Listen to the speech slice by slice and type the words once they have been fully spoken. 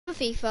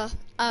FIFA,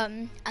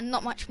 and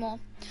not much more.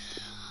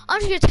 I'm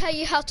just going to tell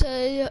you how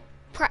to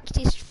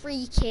practice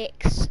free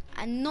kicks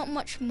and not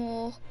much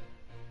more.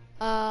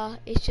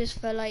 It's just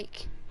for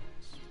like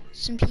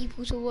some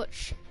people to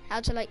watch how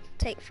to like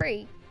take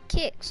free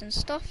kicks and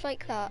stuff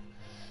like that.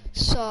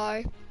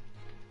 So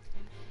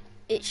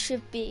it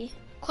should be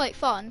quite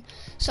fun.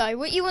 So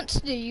what you want to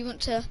do, you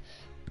want to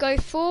go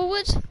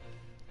forward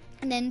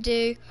and then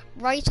do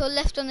right or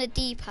left on the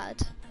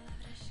D-pad.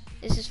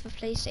 This is for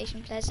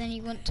PlayStation players. Then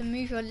you want to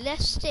move your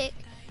left stick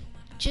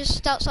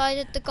just outside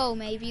of the goal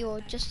maybe, or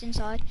just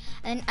inside,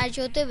 and as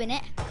you're doing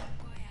it,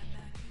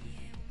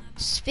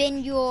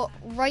 spin your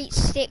right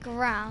stick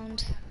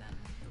round.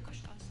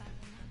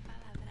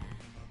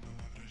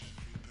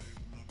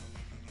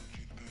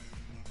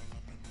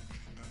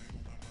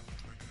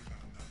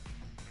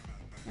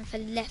 And for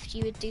left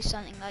you would do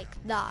something like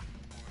that,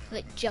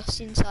 like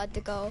just inside the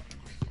goal.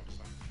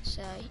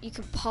 So you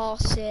can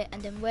pass it,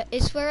 and then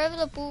it's wherever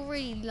the ball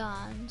really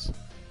lands.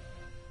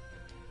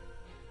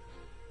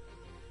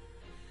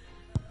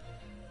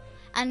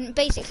 And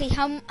basically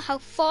how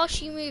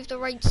fast you move the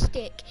right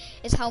stick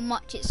is how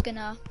much it's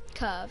gonna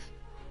curve.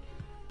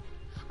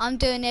 I'm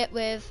doing it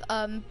with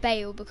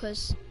Bale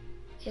because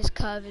his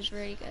curve is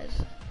really good.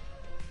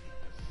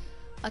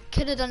 I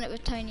could have done it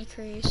with Tony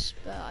Cruz,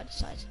 but I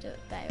decided to do it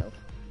with Bale.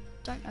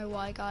 Don't know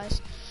why, guys.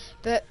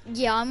 But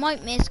yeah, I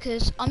might miss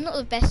because I'm not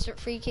the best at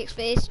free kicks,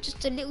 but it's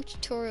just a little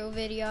tutorial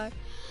video.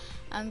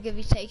 I'm gonna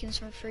be taking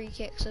some free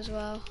kicks as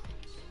well.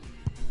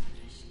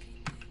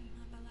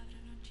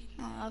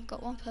 Oh, I've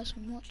got one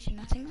person watching.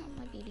 I think that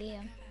might be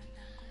Liam.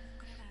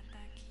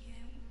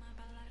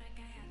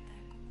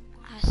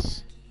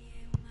 Yes.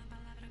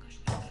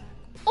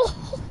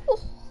 Oh!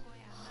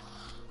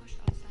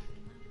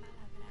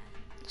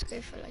 Let's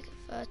go for like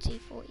a 30,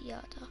 40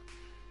 yarder.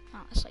 Oh,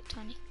 that's like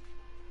 20.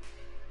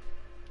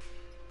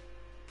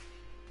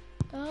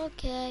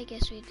 Okay, I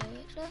guess we do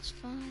it. That's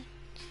fine.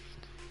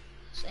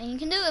 So you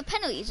can do it with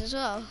penalties as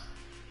well,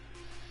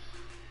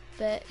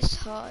 but it's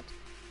hard.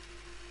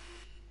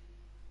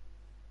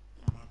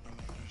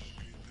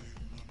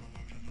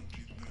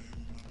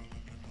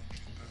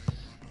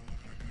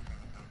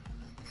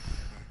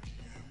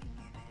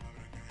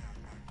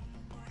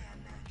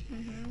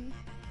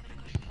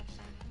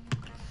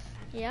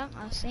 Yeah,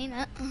 I've seen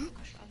it.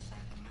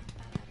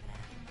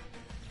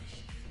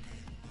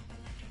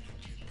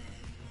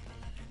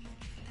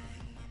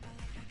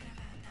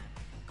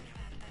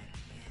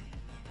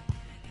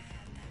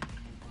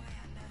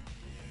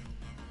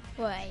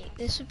 Wait,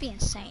 this would be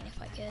insane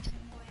if I could.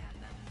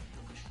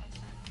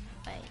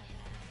 Wait.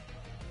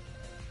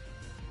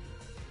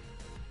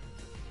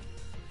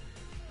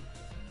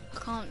 I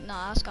can't, no,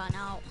 that's gone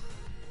out.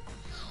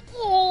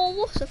 Oh,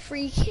 what a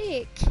free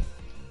kick.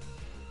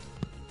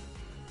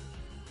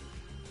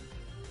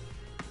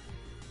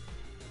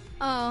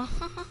 Oh.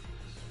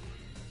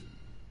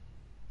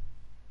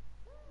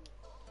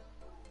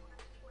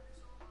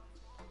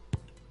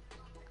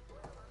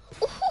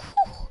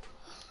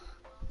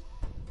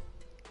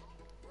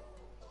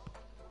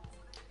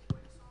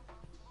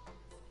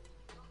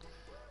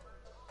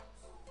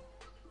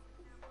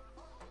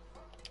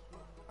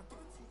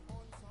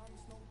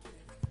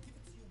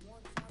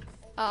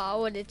 Oh, I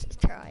wanted to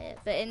try it,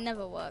 but it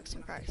never works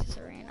in practice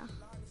arena.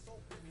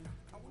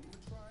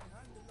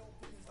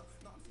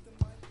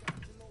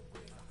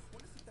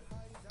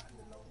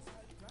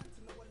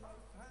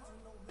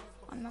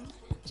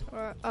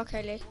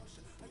 Okay, Lee.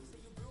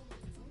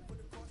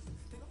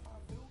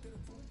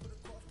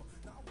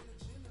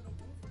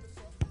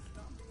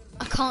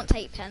 I can't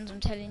take pens, I'm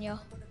telling you.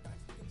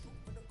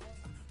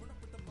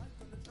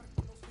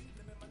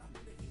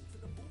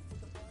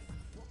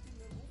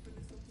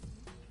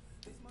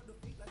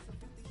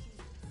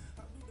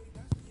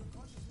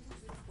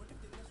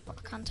 But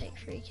I can't take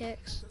free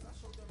kicks.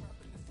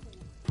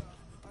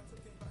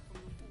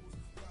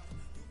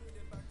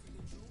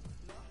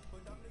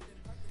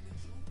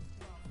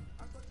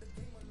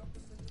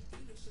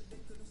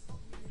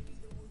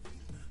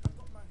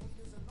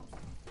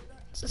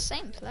 It's the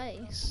same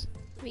place,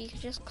 but you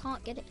just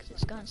can't get it because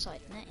it's going inside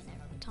the netting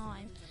every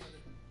time.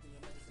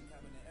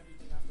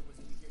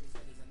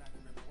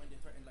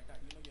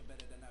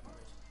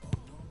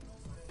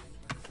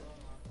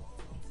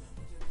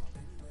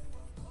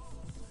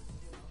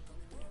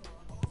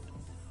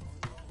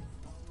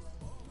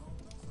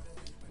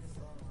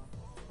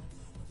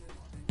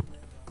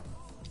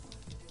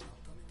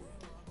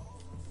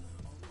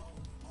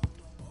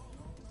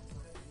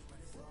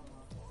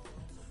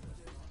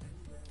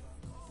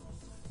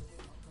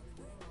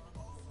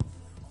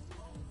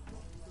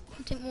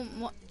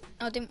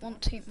 I didn't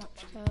want too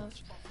much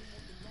curves.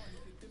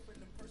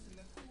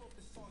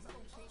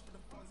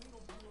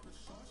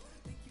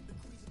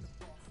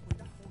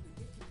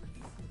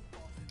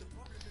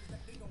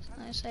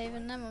 No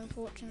saving them,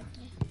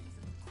 unfortunately.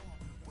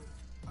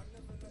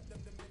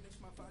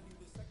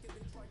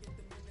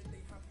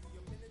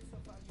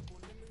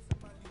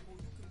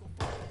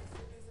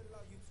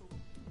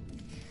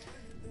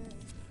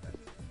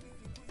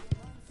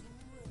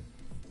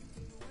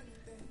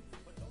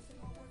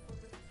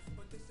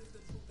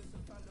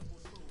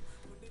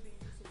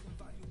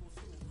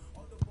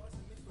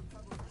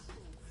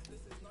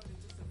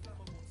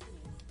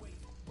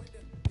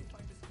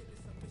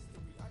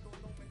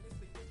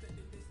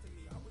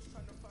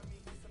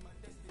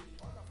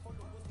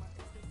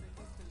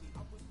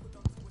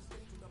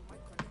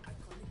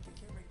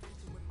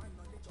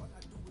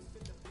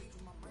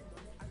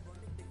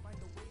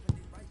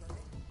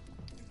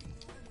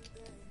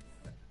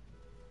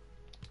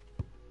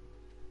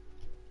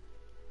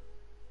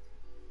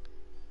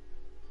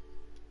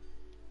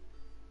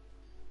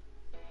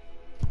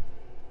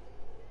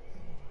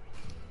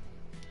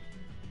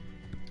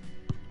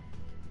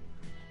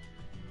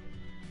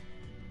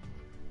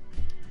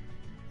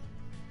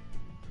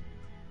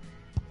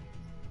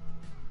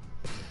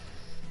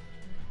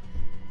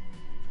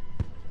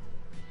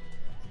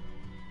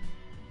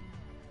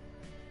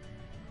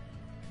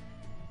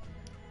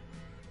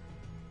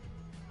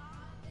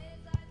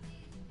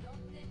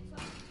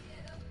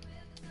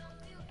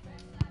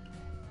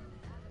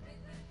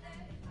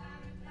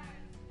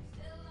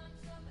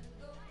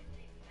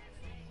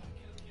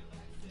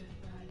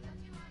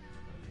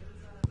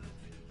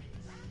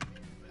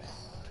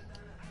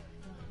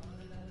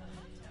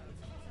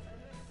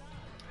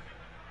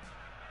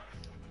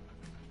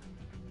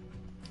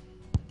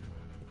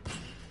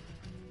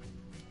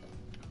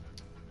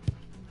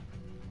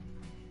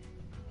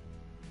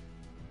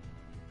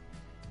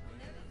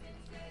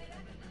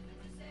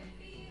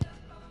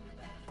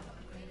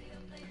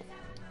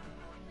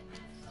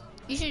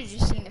 You should have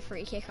just seen the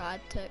free kick I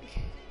took.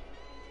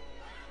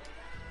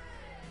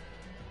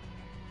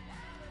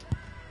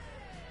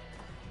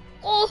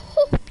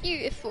 Oh,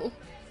 beautiful.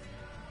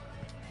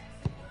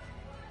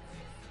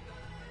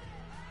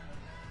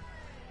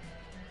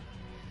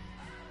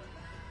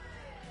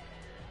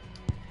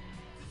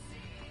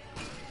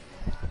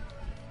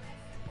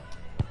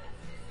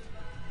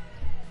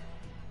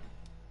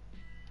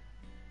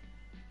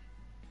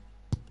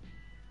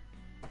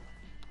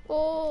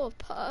 Oh,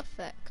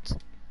 perfect.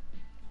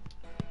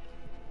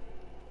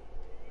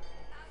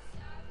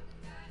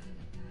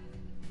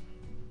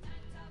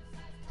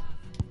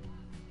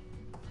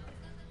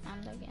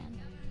 And again.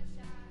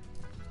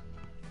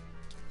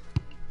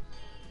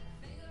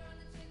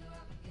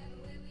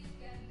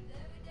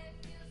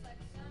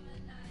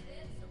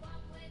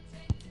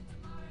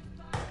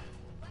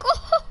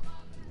 Oh!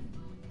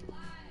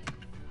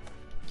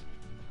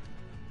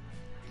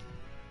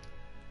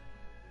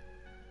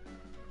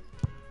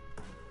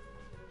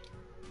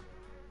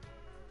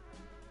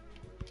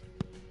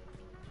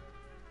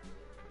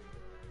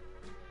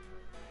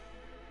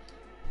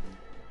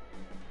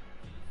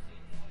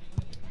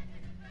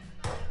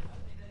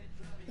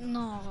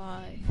 No.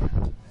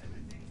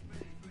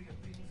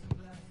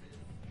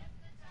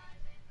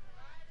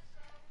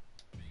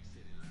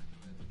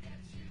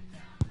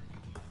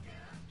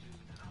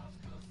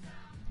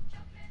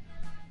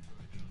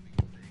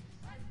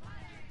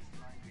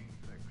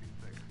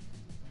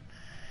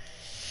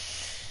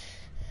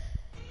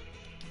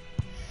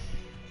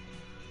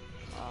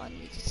 Oh, I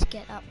need to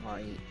get that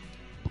right.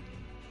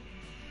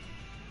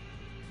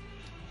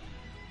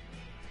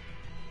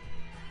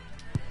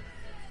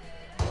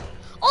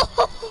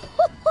 Oh!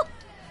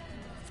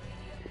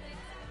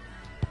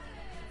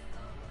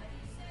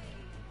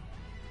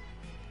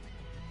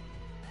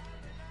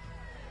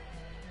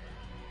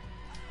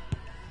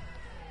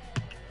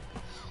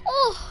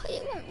 Oh,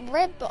 it went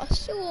red, but I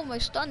still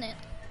almost done it.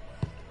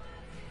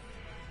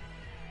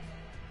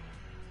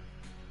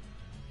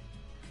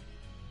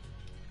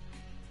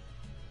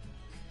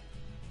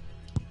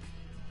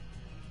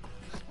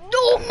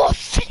 No, my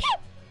feet!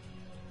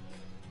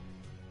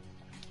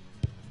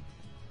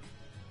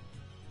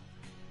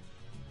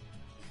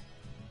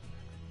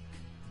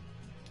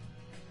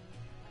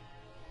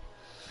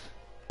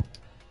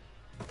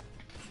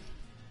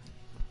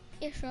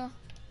 Yeah, sure.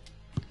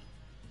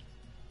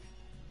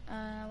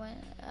 Wait,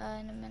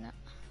 in a minute.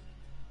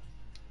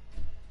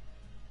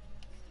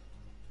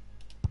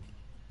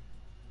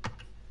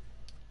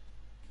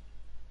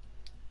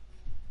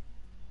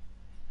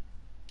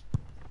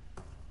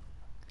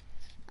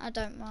 I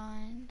don't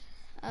mind.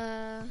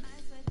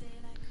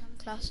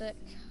 Classic.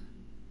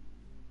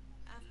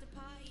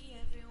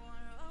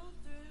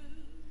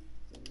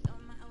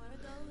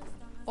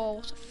 Oh,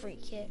 what a free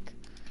kick.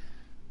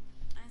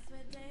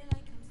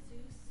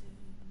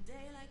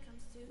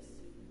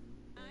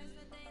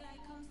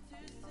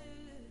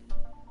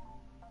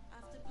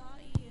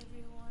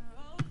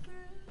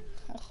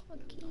 Oh,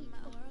 okay.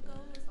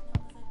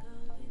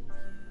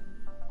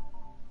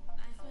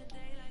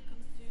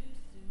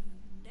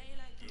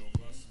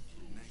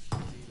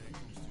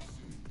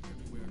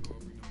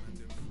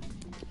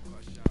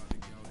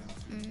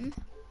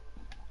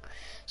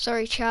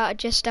 Sorry chat, I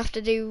just have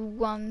to do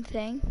one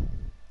thing.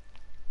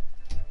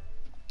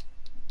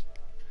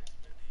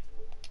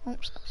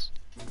 Oops.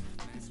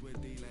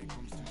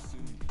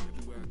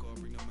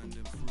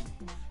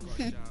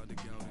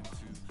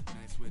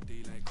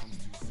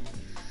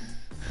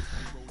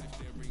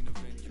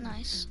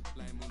 Nice.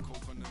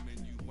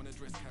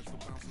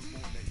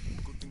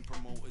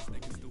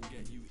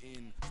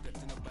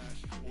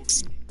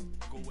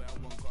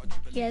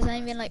 Yeah, there's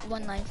only been like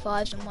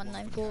 195s and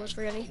 194s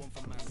really.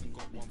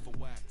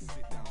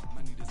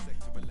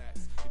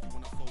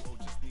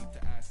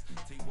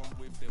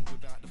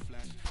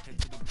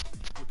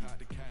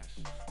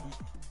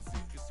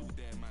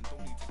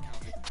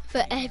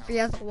 But every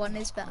other one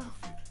is better.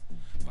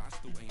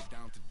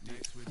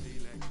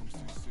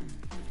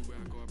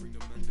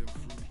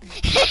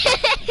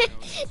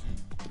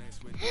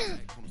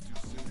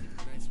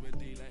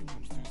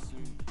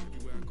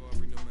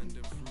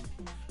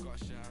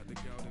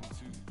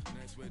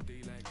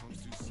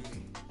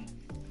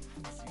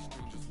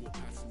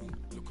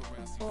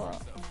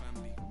 What?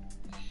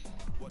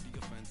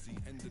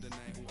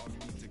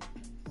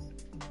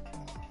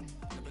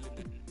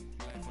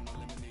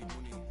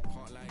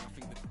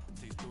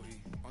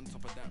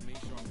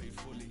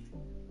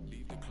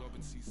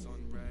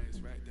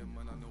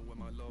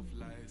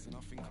 And I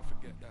think I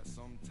forget that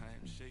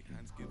sometimes. Shake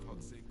hands, give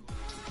hugs, say go.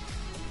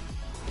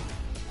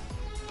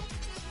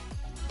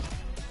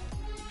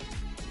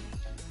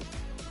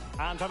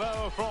 And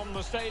hello from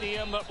the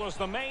stadium that was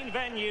the main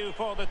venue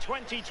for the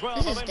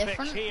 2012 Olympics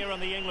different. here in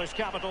the English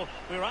capital.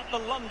 We're at the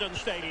London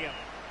Stadium.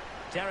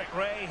 Derek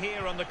Ray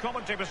here on the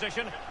commentary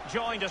position,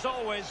 joined as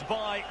always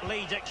by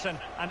Lee Dixon.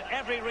 And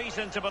every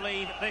reason to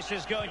believe this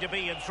is going to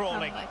be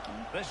enthralling.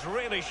 This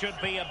really should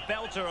be a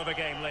belter of a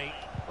game, Lee.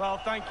 Well,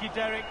 thank you,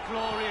 Derek.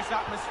 Glorious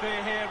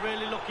atmosphere here.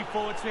 Really looking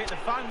forward to it. The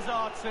fans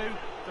are too.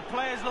 The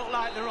players look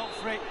like they're up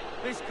for it.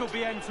 This could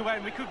be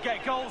end-to-end. We could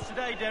get goals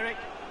today, Derek.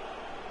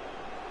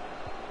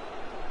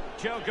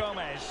 Joe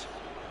Gomez.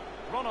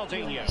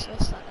 Ronaldinho. Yes,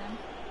 what's that then?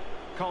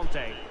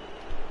 Conte.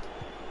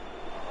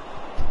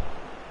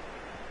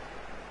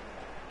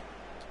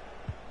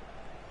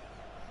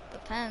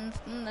 Depends,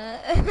 doesn't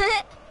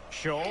it?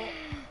 Shaw. Oh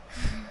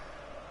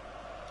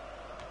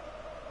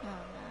no,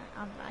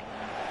 I'm like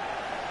that.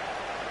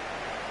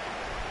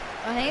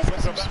 I think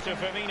it's Roberto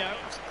Firmino.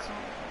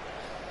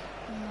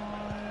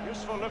 No.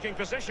 Useful looking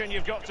position,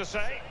 you've got to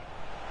say.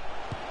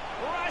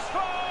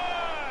 Rashford!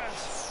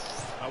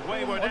 A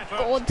wayward effort,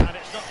 God. and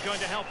it's not going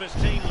to help his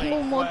team, Lee.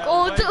 Oh my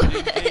Well, God.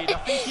 indeed. I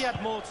think he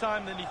had more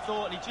time than he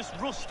thought, and he just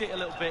rushed it a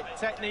little bit.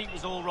 Technique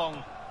was all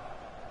wrong.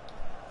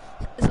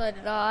 So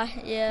did I,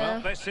 yeah.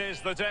 Well, this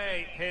is the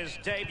day, his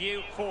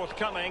debut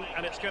forthcoming,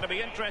 and it's going to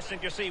be interesting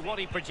to see what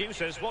he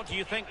produces. What do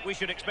you think we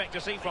should expect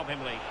to see from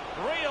him, Lee?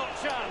 Real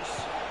chance.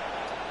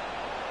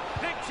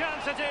 Big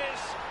chance it is.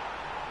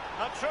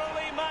 A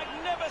truly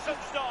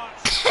magnificent start.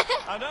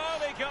 An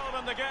early goal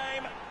in the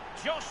game.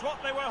 Just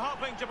what they were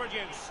hoping to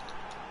produce.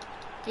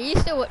 Are you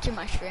still watching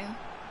my stream?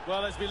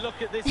 Well, as we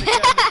look at this again,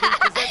 the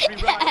keeper's every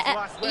right to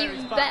ask where his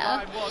Even back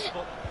better. line was,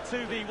 but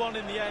 2v1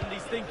 in the end.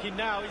 He's thinking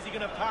now, is he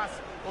going to pass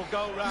or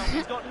go round?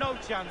 He's got no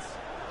chance.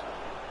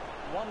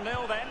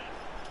 1-0 then.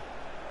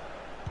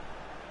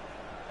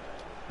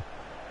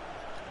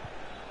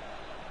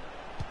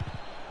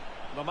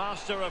 The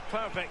master of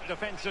perfect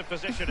defensive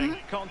positioning,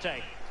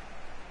 Conte.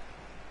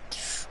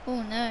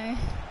 Oh no.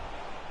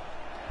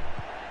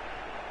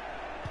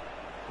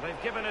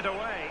 They've given it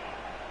away.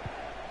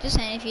 Just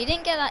saying, if you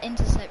didn't get that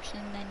interception,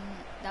 then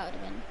that would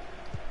have been.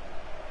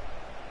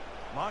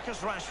 Marcus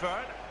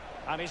Rashford,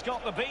 and he's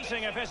got the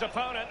beating of his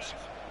opponent.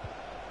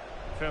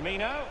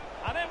 Firmino,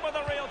 and in with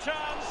a real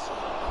chance.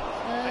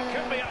 It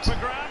could be up for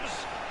grabs.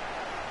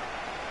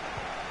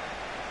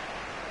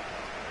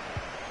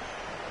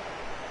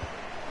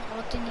 I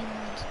didn't even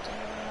want to do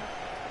that.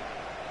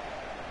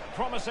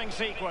 Promising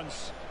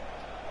sequence.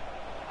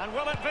 And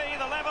will it be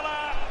the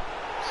leveller?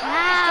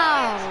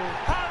 How?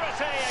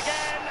 Parity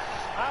again.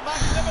 A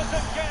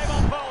magnificent game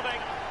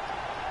unfolding.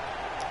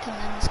 Come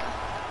on, let's go.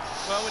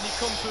 Well, when you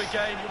come to a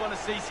game, you want to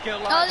see skill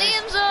like Oh, this.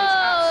 Liam's It's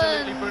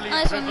absolutely on! brilliant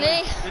Nice one,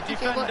 dribbling. Lee. The If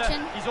you're defender,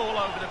 watching. he's all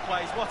over the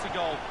place. What a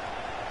goal.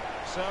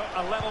 So,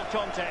 a level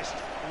contest.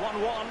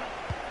 1-1.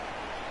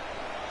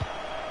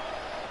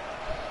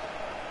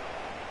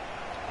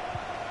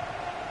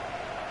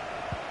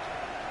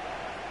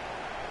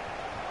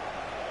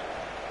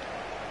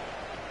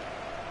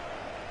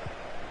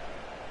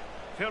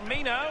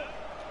 Firmino.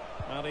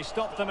 Well, he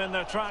stopped them in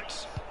their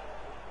tracks.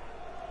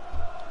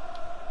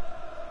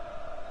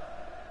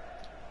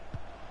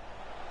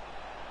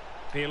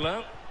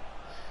 Pirlo.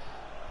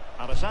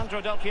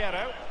 Alessandro Del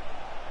Piero.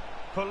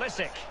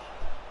 Pulisic.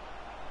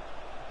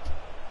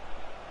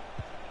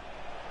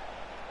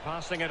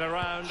 Passing it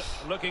around,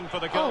 looking for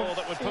the goal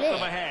that would put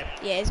them ahead.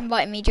 Yeah, he's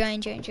inviting me.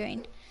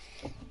 Join.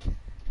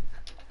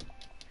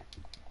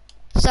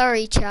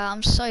 Sorry, chat.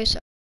 I'm so sorry.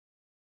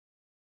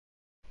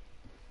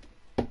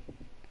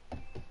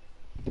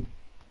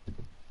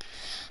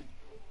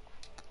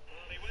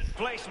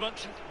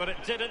 Placement, but it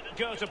didn't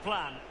go to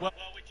plan. Well,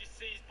 we just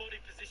see his body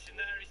position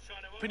there. He's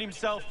trying to open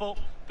himself up,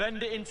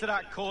 bend it into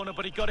that corner,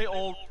 but he got it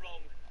all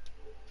wrong.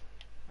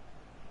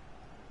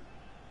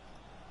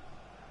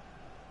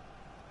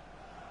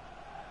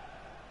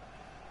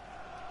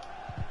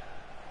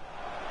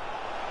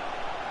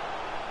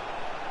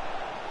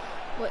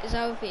 What is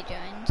Alfie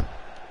joined?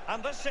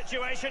 And this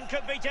situation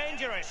could be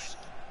dangerous.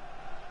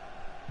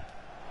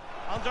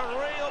 Under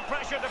real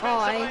pressure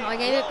defensively. I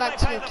gave it back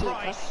to will they the pay keeper.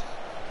 price?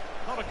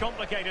 Not a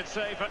complicated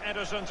save for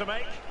Ederson to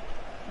make.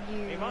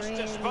 He must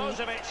dispose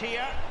of it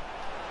here.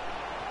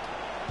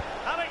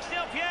 Alex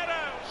Del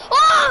Piero.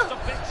 Oh! Just a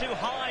bit too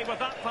high with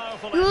that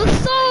powerful You're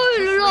effort. so Just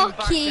swing back,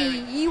 lucky.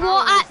 Derek. You Power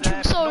are is actually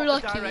there, so not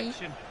the lucky.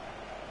 direction.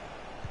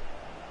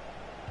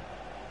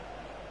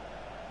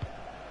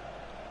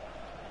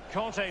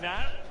 Conte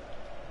now.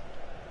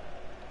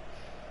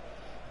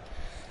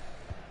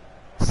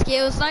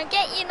 Skills don't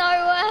get you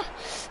nowhere.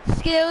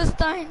 Skills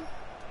don't.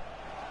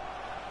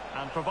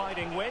 And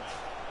providing width.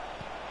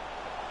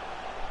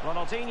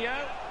 Ronaldinho.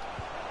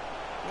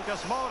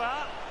 Lucas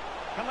Moura.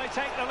 Can they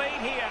take the lead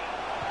here?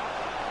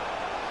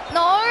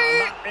 No.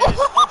 That is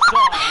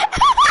offside.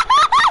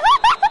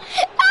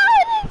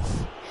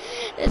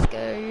 Let's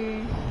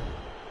go.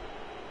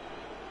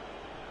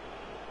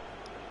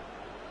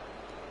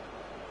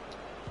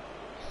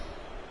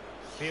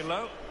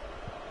 Pirlo.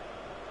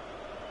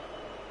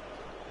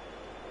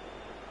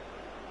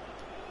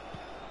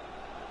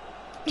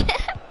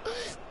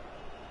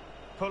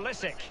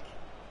 Pulisic.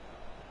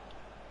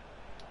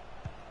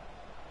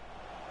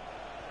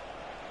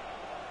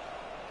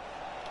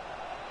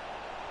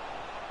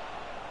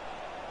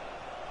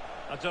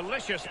 A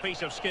delicious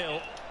piece of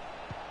skill.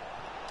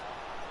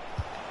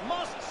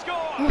 Must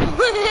score!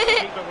 The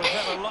keeper was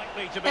never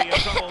likely to be in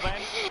trouble then.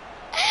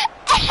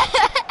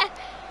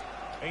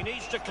 He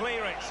needs to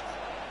clear it.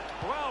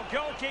 Well,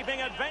 goalkeeping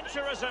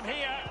adventurism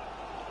here.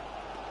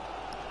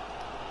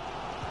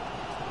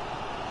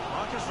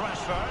 Marcus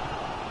Rashford.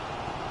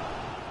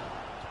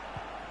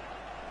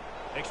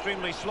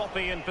 Extremely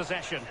sloppy in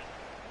possession.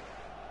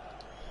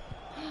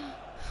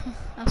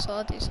 That's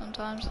what I do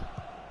sometimes.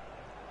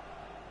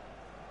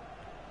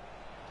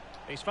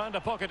 He's found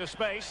a pocket of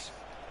space.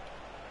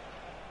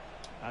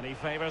 And he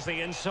favours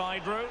the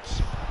inside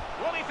route.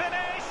 Will he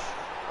finish?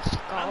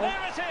 And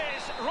there it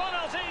is,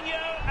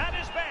 Ronaldinho at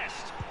his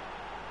best.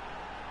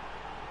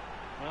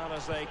 Well,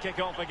 as they kick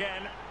off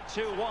again,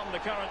 2-1 the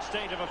current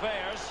state of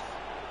affairs.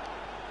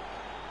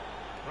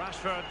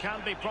 Rashford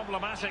can be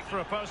problematic for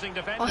opposing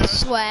defenders. I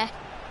swear.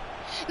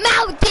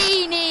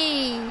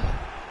 Maldini!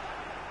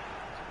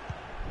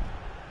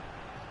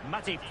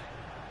 Matip.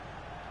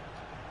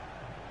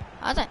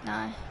 I don't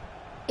know.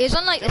 It was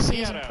on like the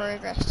season Piero.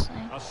 progress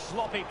thing. A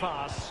sloppy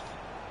pass.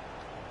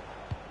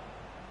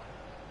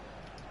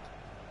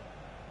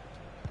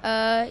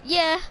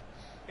 Yeah.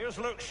 Here's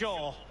Luke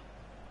Shaw.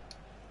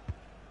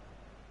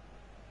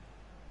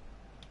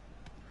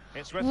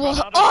 It's with What?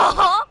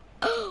 Bernardo.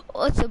 Oh!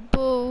 What a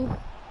ball.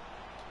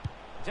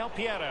 Del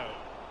Piero.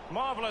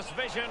 Marvellous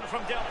vision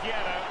from Del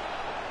Piero.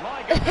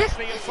 My goodness,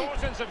 the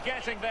importance of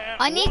getting there.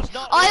 I was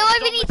not either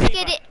lost on need the to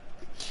get keeper. it.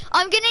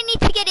 I'm gonna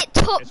need to get it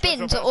top It's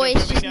bins, Roberto or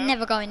it's just Firmino.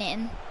 never going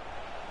in.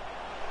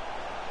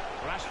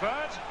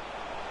 Rashford.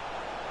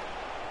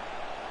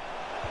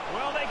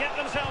 Will they get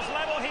themselves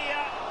level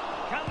here?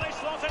 Can they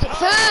slot it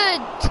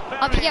home? Pickford!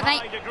 Up you Very get,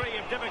 high mate. degree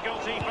of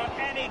difficulty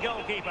for any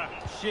goalkeeper.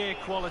 Sheer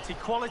quality.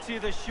 Quality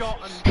of the shot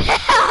and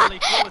certainly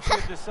quality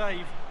of the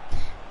save.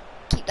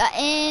 Keep that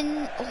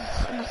in.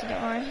 Oh, nothing to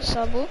worry.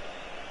 Subble.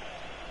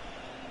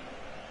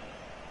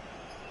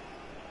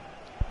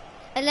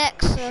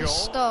 Alexa, Shaw,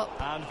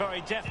 stop. and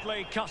very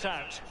deftly cut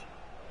out.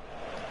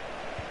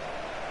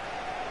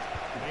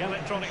 The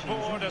electronic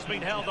board has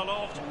been held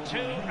aloft. 2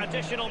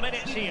 additional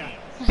minutes here.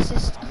 My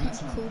sister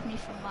called me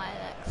from my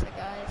Alexa,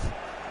 guys.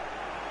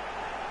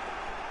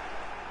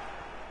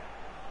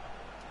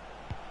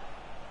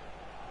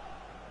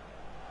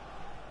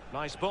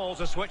 Nice ball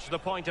to switch the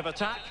point of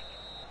attack.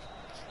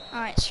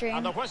 Alright, And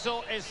stream. the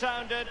whistle is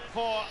sounded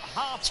for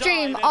half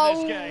Stream. time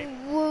in this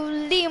game. Well,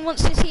 Liam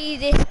wants to see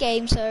this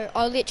game, so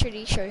I'll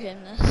literally show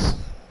him this.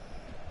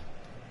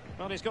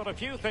 Well, he's got a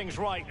few things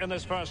right in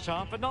this first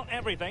half, but not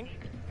everything.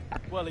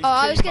 Well, his Oh,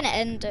 I was team- gonna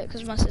end it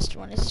because my sister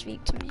wanted to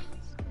speak to me.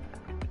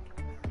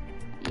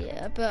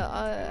 Yeah, but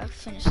I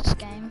finished this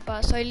game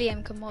first, so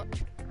Liam can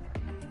watch.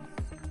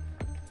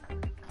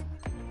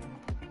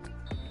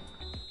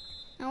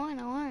 No, I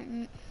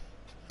won't.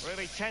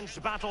 Really tense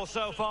battle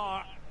so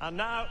far, and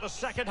now the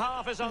second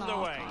half is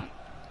underway. No, I can't.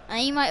 And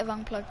he might have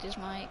unplugged his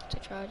mic to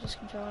charge his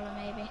controller,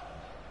 maybe.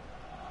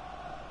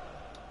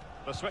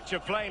 The switch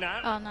of play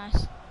now. Oh,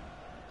 nice.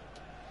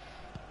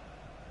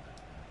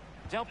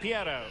 Del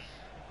Piero.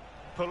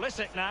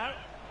 Pulisic now.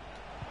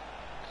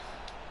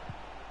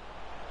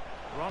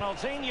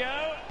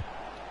 Ronaldinho.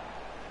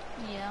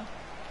 Yeah.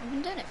 I've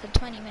been doing it for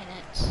 20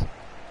 minutes.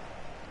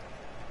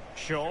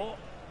 Shaw.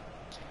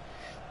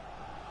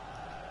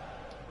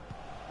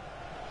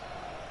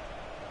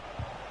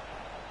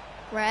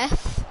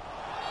 Ref.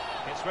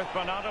 It's with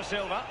Bernardo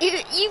Silva.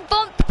 You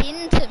bumped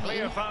into me.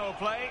 Clear foul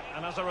play,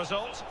 and as a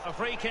result, a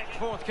free kick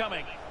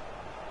forthcoming.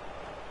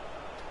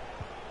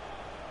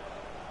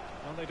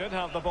 Well, they did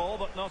have the ball,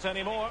 but not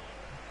anymore.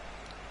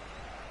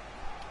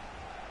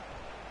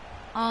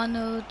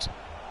 Arnold.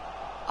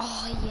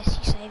 Oh, yes,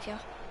 you saviour.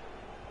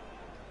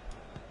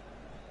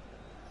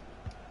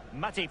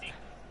 Matip.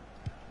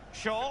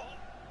 Shaw.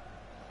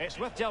 It's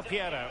with Del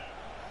Piero.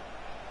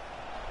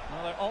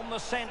 Well, they're on the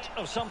scent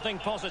of something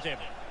positive.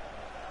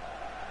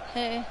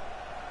 Hey.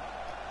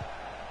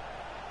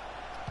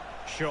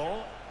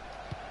 Shaw.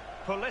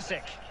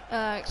 Pulisic.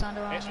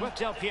 Alexander It's Arnold. with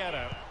Del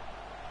Piero.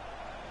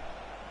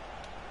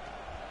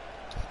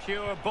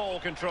 Pure ball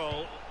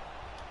control.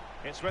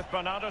 It's with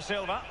Bernardo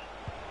Silva.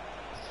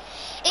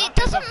 It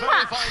That is a doesn't very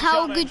matter fine how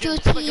challenge good your in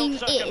difficult team is,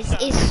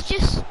 circumstances. it's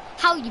just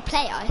how you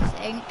play, I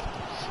think.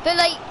 But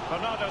like,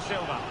 Bernardo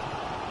Silva.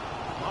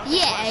 Marcus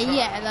yeah, Rashford.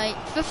 yeah,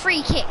 like for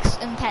free kicks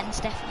and pens,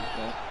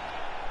 definitely.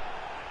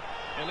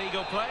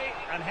 Illegal play,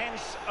 and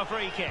hence a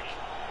free kick.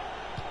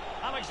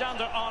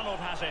 Alexander Arnold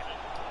has it.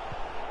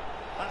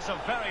 That's a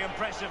very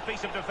impressive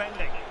piece of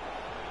defending.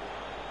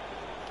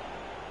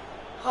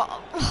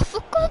 Oh,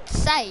 for God's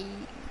sake.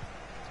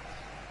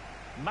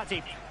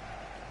 Matip.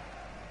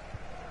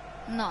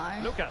 No.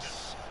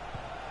 Lucas.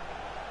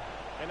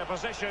 In a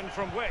position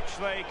from which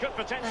they could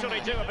potentially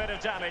do a bit of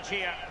damage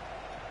here.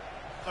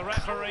 The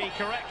referee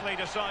correctly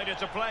decided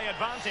to play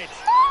advantage.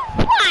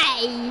 No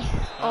way!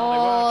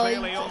 Well, they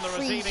were Oh, clearly on it's the a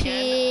free receiving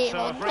end, kick. so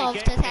a I'd free love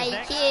kick to is take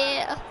next.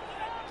 it.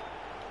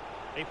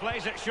 He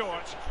plays it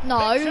short.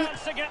 No. Big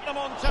chance to get them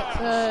on terms.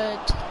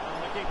 Good.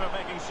 And the keeper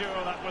making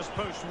sure that was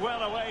pushed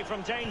well away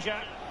from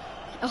danger.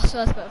 Oh, so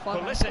that's about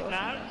 5 Pulisic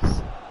now.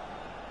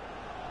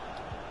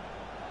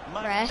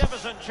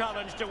 Magnificent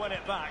challenge to win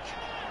it back.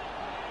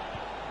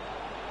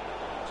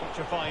 Such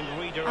a fine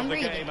reader of the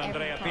game,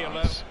 Andrea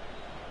Pirlo.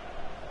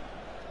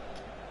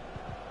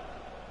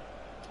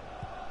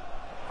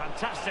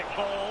 Fantastic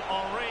ball,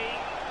 Henri.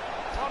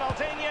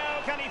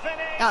 Ronaldinho, can he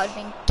finish? That would have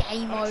been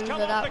game over,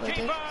 that would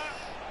have.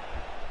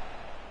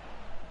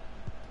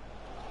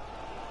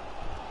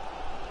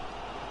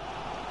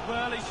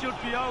 Well, it should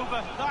be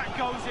over. That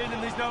goes in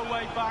and there's no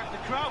way back. The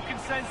crowd can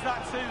sense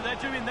that too. They're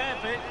doing their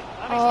bit.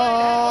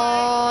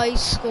 Oh, he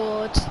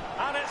scored.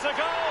 And it's a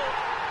goal.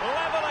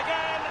 Level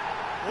again.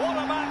 What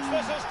a match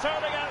this is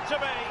turning out to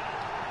be.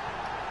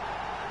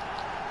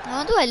 I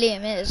wonder where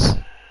Liam is. Well,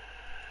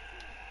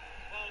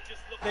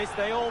 just look at this.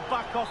 They all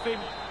back off him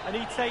and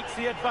he takes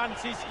the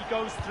advantage. He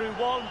goes through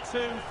 1,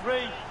 2,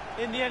 3.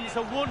 In the end, it's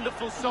a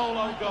wonderful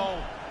solo goal.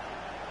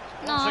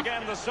 No. Once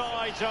again, the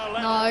sides are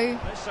level. No.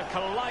 It's a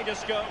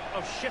kaleidoscope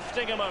of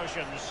shifting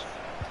emotions.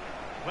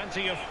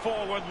 Plenty of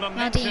forward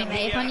momentum Nadine,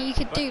 here, if only you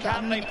could do that a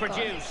can they minute ago.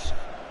 produce?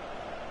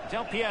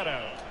 Del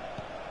Piero.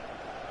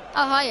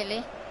 Oh, hi,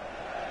 Ellie.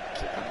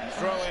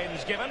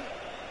 Throw-ins given.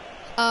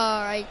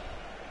 Alright.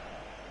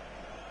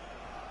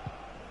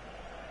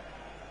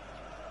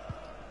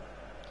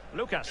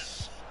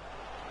 Lucas.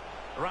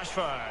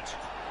 Rashford.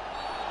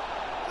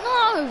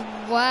 No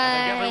way.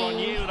 I think everyone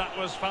knew that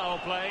was foul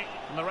play,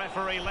 and the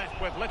referee left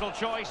with little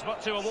choice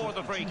but to award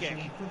the free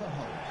kick.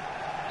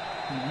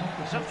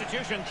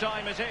 Substitution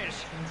time it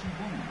is.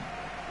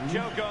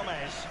 Joe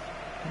Gomez.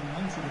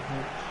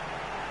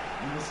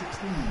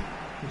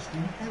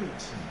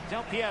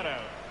 Del Piero.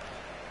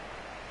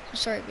 I'm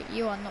sorry, but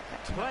you are not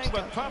catching up. Playing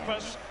with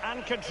purpose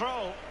and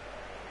control.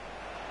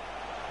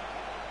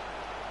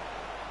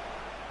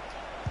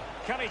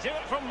 Can he do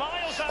it from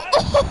miles out?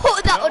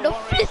 Oh, that No would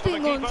have worries for the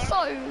flipping on keeper.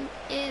 so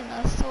in,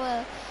 I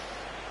swear.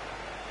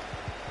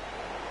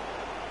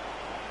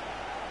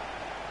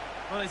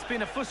 Well, it's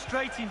been a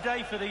frustrating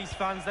day for these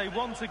fans. They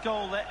want a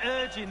goal. They're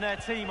urging their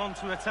team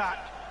onto attack.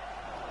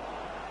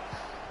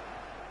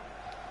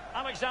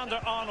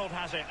 Alexander-Arnold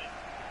has it.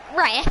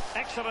 Ref?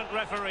 Excellent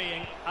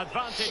refereeing.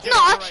 Advantage.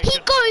 No, he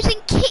goes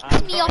and kicks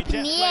And me very up in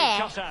the deftly air.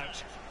 cut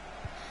out.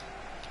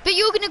 But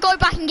you're going to go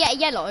back and get a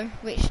yellow,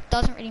 which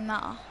doesn't really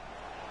matter.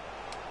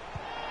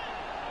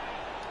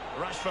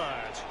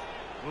 Rashford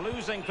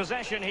losing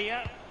possession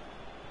here.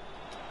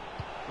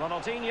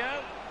 Ronaldinho.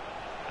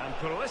 And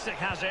Pulisic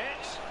has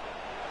it.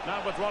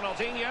 Now with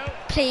Ronaldinho.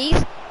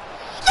 Please.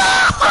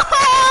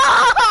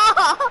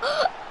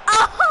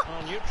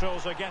 Well,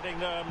 neutrals are getting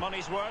their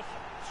money's worth.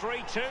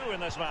 3-2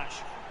 in this match.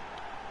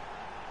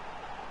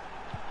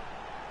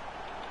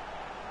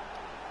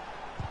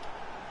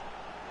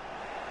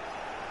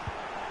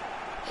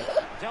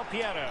 Del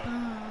Piero.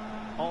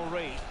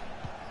 Henri.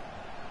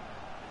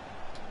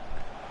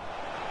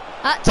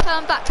 That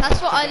turn back,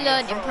 that's what I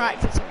learned in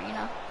practice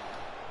arena.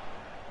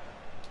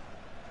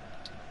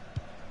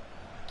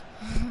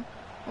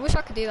 I wish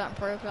I could do that in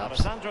pro clubs.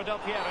 Alessandro Del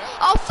Piero.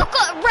 Oh, fuck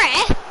that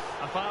ref!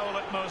 A foul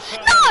at most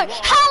certainly No! was.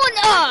 How on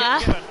Free kick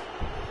earth? given.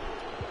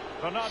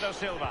 Bernardo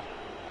Silva.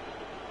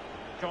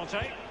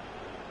 Conte.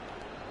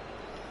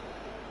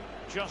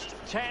 Just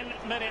 10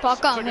 minutes But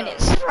I've got to a go.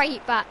 minute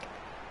straight back.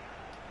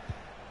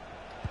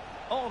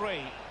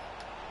 Henri.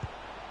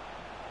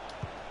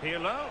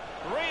 Pirlo.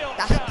 Real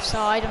That's chance.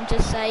 offside, I'm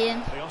just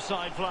saying. The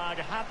offside flag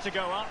had to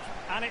go up,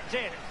 and it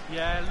did.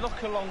 Yeah,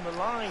 look along the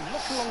line.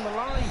 Look along the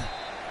line.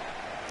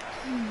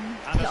 And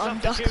a Yeah, I'm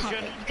just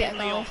substitution can't get in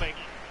the it off. offing.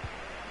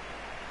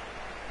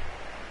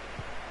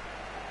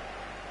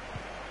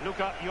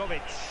 Luka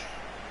Jovic.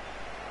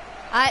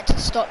 I had to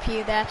stop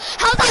you there.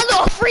 How's that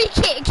not a free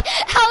kick?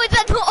 How is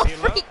that not a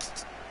Pirlo. free kick?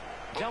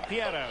 Del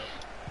Piero.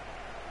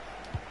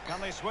 Can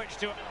they switch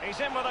to... He's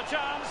in with a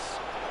chance.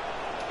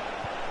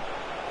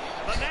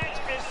 The net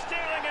is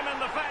staring him in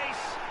the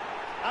face.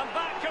 And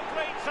that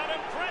completes an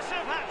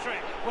impressive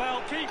hat-trick.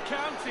 Well, keep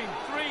counting.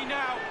 3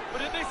 now.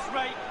 But at this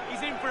rate,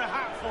 he's in for a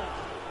hatful.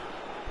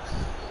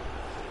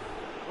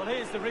 Well,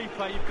 here's the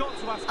replay. You've got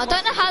to ask. I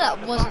don't know how that questions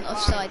about the wasn't back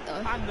offside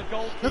line though. and the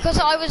goalkeeper. Because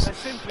They're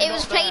simply it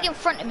was not played there. in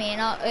front of me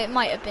and it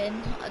might have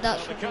been.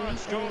 That's The probably current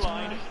the reason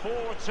scoreline,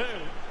 why. 4-2.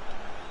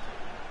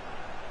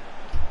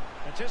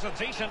 It is a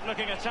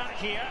decent-looking attack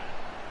here.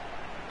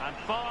 And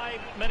 5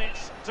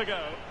 minutes to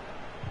go.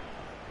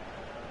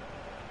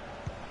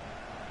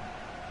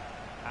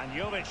 And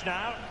Jovic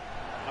now,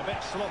 a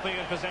bit sloppy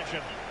in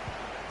possession.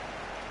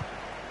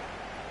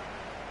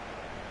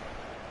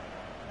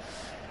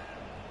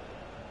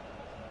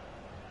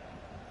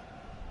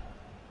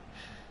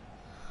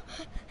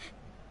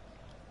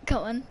 Go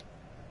on.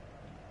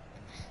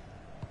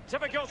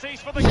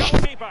 Difficulties for the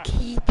goalkeeper.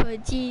 Keeper,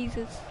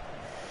 Jesus.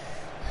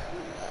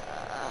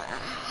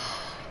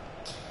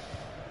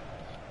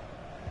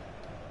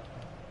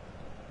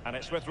 And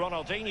it's with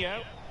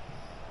Ronaldinho.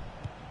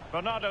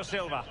 Bernardo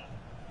Silva.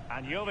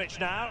 And Jovic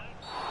now.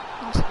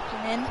 What's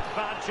happening?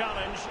 Bad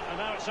challenge. And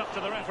now it's up to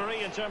the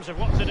referee in terms of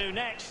what to do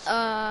next.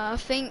 I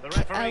think The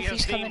referee Alfie's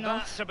has coming deemed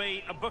that off. to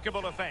be a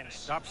bookable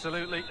offence.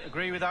 Absolutely.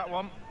 Agree with that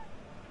one.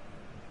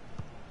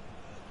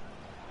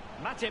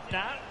 Matip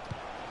now.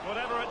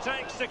 Whatever it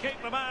takes to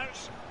keep them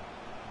out.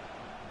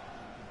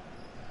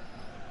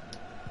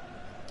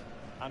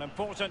 An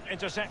important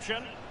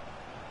interception.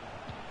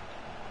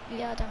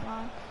 Yeah, I don't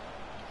mind.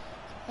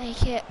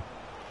 Make it.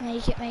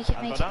 Make it, make it,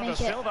 And make it, Bernardo make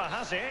it. Silva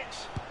has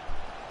it.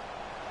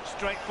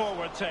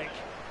 Straightforward take.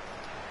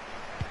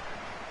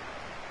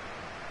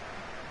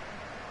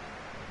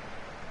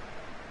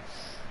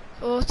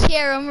 Oh,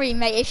 Thierry Henry,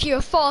 mate, if you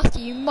were faster,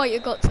 you might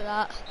have got to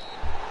that.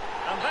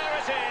 And there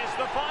it is,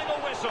 the final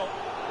whistle.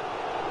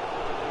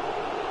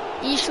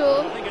 You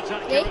sure? I think it's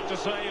accurate to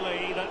say,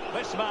 Lee, that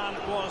this man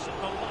was the...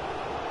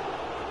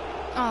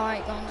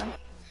 Alright, go on then.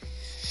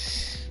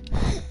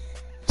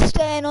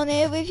 Staying on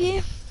here with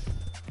you.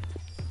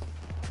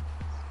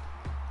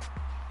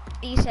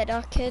 You said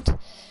I could.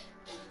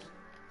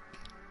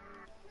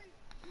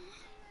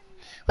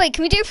 Wait,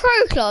 can we do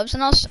pro clubs?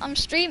 And I'm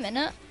streaming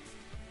it.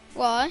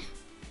 Why?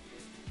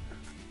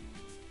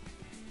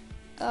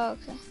 Oh,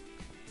 okay.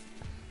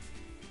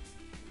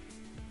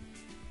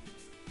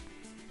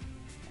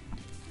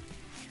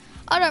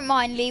 I don't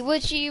mind, Lee.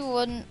 What do you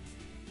want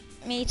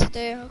me to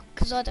do?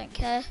 Because I don't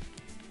care.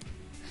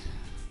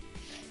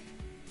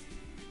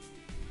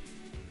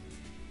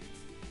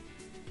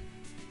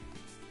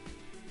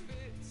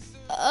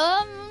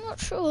 I'm not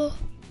sure.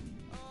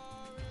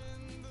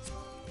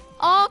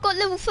 Oh, I got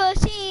level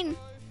 13.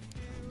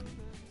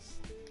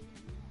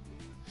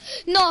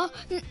 No,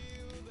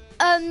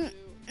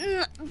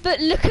 but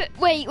look at,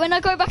 wait, when I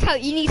go back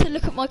out, you need to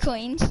look at my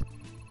coins.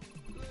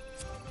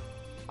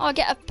 Oh, I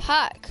get a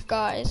pack,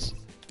 guys.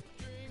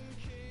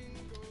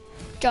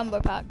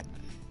 Jumbo pack.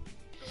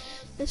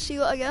 Let's see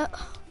what I get.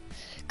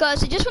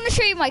 Guys, I just want to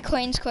show you my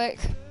coins quick.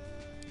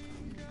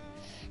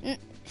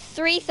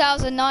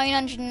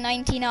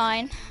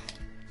 3,999.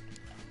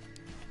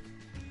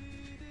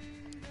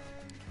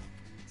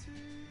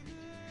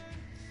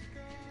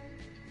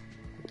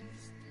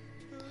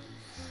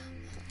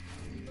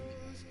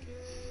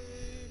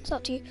 It's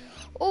up to you.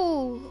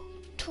 Oh,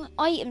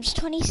 items,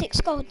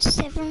 26 gold,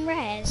 7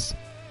 rares.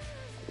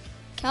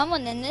 Come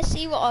on then, let's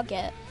see what I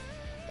get.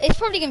 It's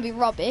probably going to be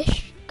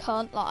rubbish,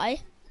 can't lie.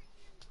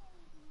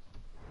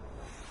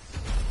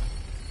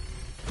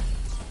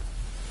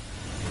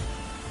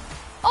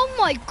 Oh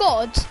my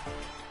god!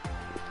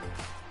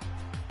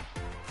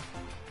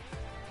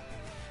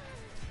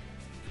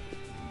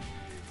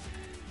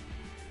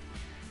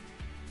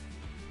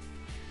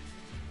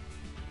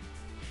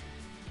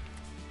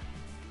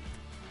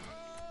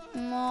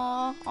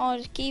 No, I'll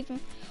just keep him.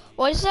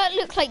 Why does that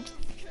look like?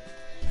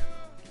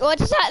 Why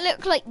does that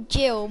look like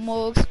Jill,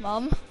 Morg's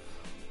mum?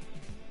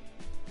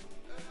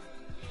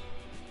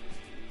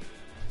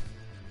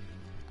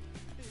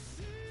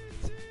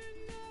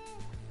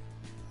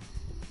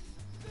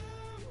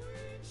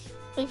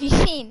 Have you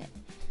seen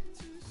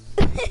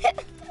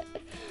it?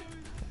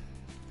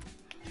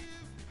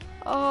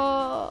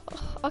 Oh,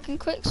 I can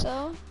quick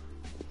sell.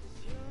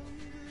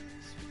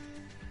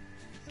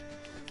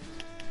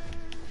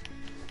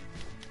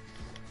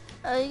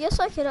 I guess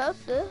I could have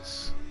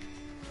this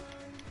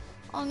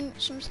on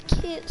some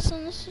kits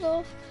and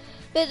stuff,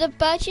 but the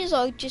badges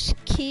I'll just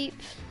keep.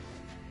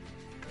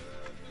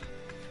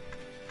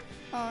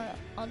 Alright,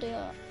 I'll do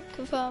that.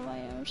 Confirm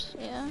items,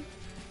 yeah,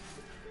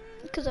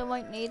 because I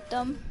won't need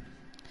them.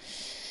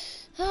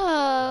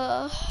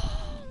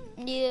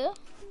 Yeah.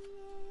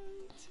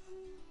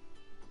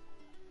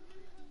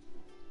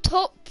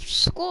 Top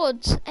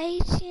squads,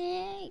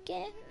 80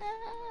 again.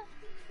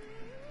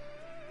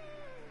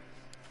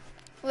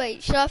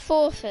 Wait, should I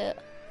forfeit?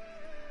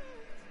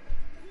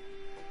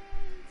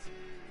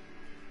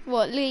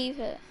 What, leave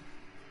it?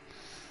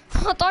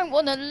 I don't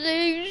want to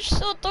lose.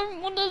 I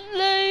don't want to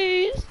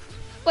lose.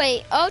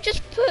 Wait, I'll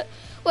just put.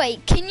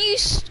 Wait, can you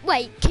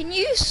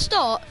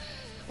start?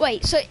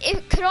 Wait, so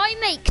could I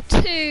make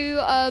 2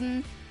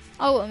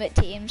 ultimate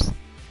teams?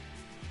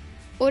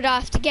 Or would I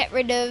have to get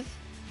rid of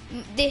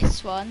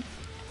this one?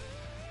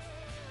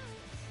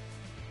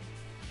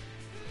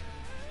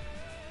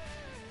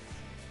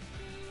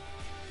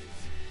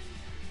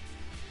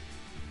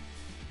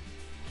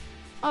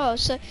 Oh,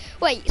 so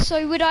wait,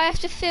 so would I have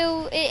to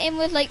fill it in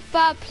with like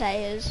bad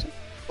players?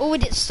 Or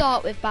would it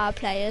start with bad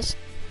players?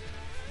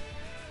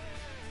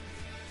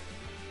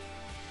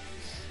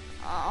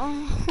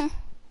 Oh.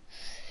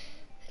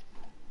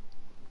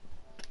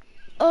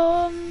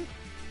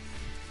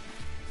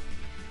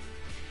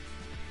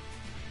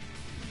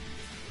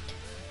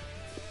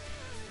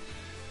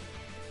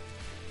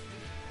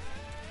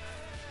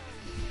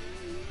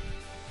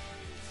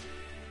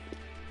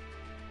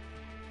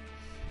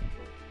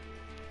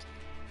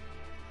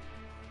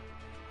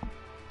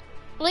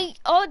 Like,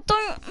 I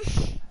don't.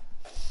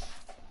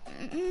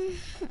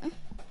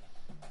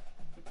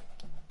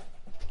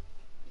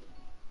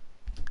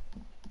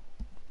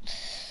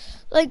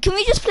 Like, can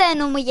we just play a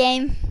normal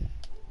game?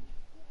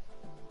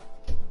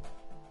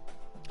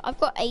 I've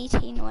got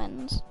 18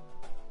 wins.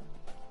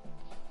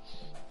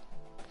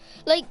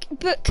 Like,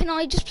 but can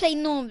I just play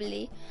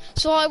normally?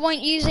 So I won't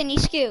use any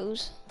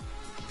skills?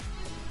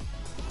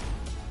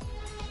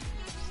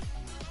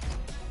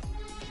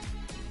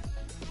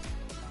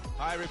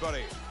 Hi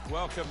everybody,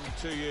 welcome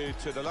to you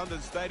to the London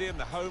Stadium,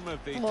 the home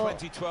of the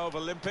 2012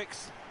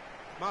 Olympics.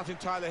 Martin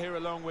Tyler here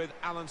along with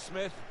Alan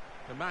Smith.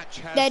 The match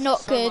has They're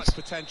not so good. much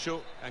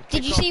potential. And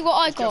Did you see what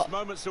I got? Just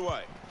moments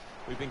away.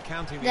 We've been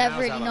counting the They're hours,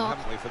 really Alan, not.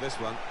 haven't we, for this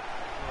one?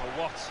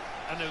 Oh, what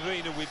an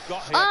arena we've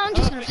got here. I'm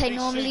just going to play Perfectly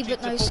normally, suited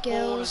but no to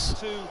football and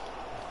skills. two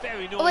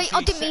very Oh wait,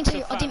 I noisy didn't mean sets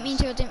to. of I didn't mean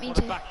fans. to. I didn't mean What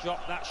a to.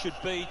 backdrop that should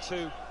be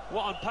to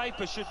what on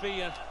paper should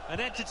be an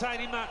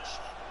entertaining match.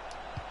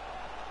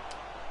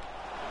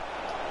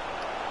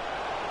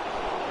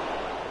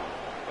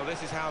 Well,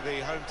 this is how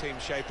the home team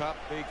shape up.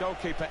 The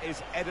goalkeeper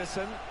is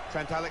Edison.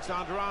 Trent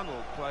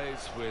Alexander-Arnold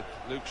plays with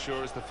Luke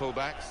Shaw as the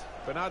fullbacks.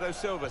 Bernardo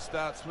Silva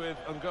starts with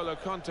N'Golo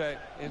Conte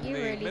in You're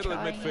the really middle of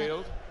trying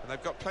midfield. And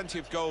they've got plenty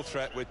of goal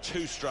threat with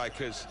two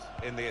strikers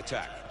in the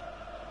attack.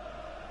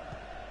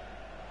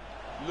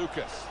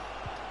 Lucas.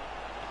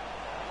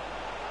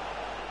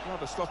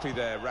 Rather sloppy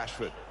there,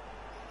 Rashford.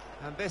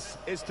 And this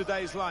is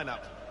today's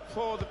lineup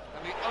for the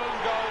own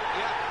goal.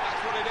 Yeah,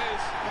 that's what it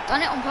is. I've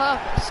done it on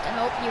purpose to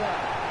help you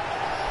out.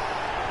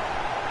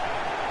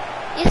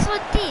 Yes,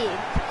 I did.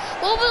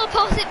 Why will I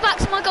pass it back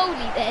to my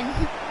goalie then?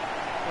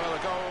 Well,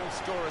 the goal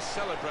scorer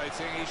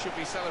celebrating. He should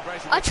be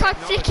celebrating. I tried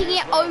flicking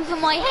it well. over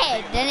my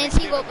head, then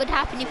see what would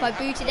happen if I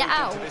booted it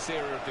out. This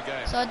era of the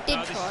game. So I did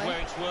This is where try.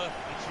 it's worth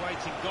its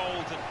weight in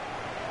gold, and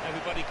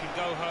everybody can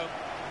go home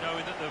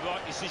knowing that the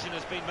right decision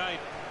has been made.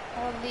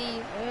 I'll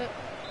leave it.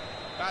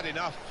 Bad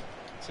enough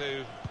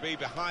to be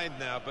behind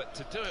now, but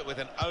to do it with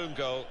an own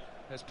goal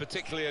is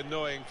particularly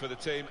annoying for the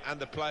team and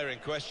the player in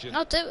question.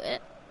 I'll do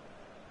it.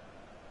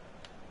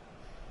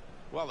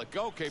 Well, the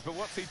goalkeeper,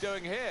 what's he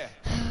doing here?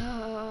 That's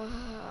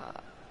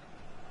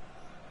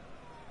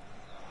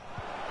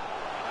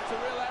a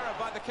real error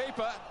by the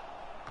keeper.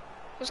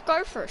 Let's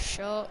go for a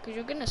shot, because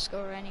you're going to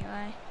score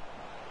anyway.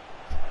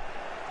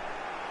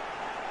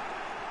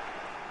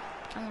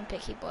 Come on,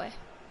 picky boy.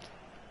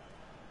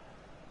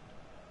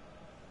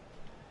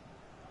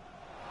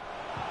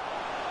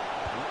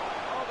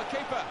 Oh, the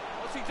keeper,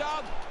 what's he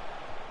done?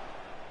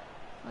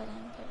 Well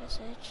then,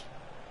 Pulisic.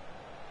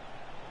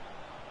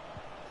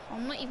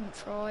 I'm not even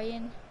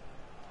trying.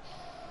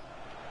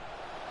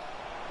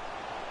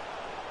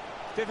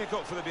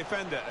 Difficult for the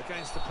defender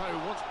against the player who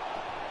wants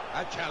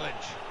a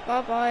challenge.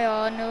 Bye-bye,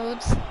 Arnold.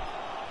 Oh,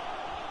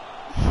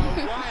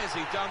 why has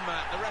he done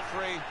that? The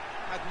referee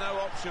had no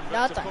option I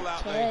but to don't pull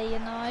out care, the you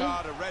know.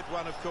 card, a red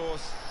one, of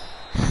course.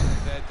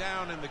 They're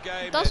down in the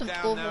game, It they're doesn't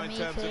down bother now in me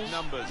terms of because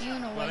numbers. you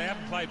know Well, they when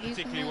haven't played you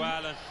particularly can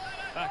well, and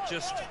that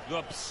just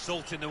rubs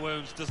salt in the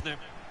wounds, doesn't it?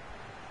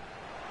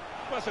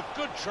 Well, it's a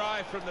good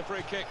try from the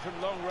free kick from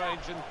long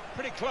range and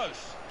pretty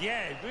close.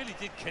 Yeah, it really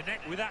did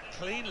connect with that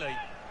cleanly.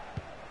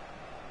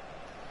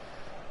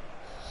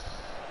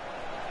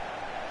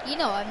 You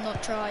know I'm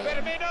not trying.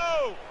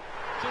 Firmino!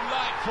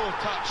 Delightful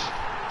touch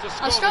to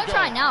score I'll start the goal.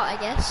 trying out, I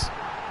guess.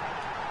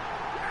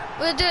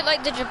 We'll do it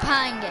like the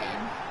Japan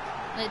game.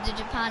 Like the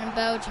Japan and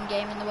Belgium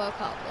game in the World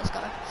Cup. Let's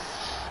go.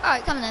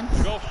 Alright, come on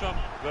then. Goal from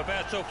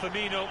Roberto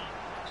Firmino.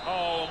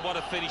 Oh, and what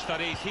a finish that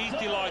is. He's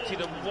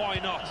delighted, and why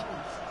not?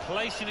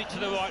 Placing it to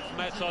the right from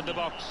outside the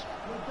box.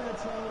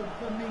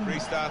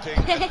 Restarting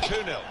at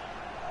 2-0.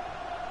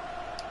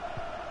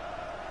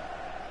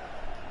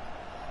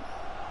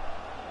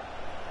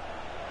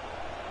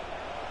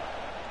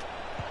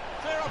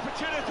 Clear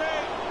opportunity.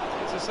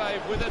 It's a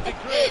save with a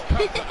degree of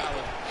comfort,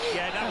 Alan.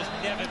 Yeah, that was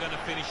never going to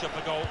finish up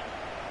a goal.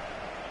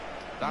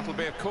 That'll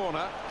be a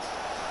corner.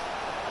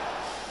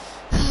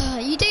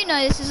 You do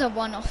know this is a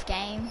one-off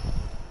game.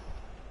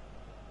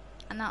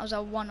 And that was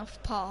a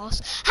one-off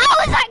pass. How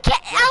was that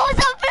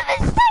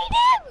from the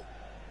stadium?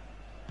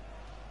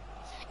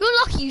 You're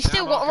lucky you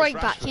still got a right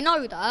back, you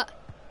know that.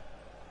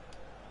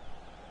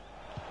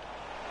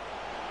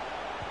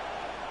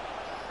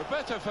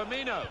 Roberto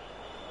Firmino.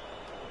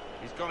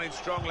 He's gone in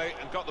strongly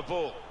and got the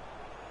ball.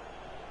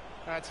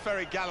 That's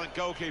very gallant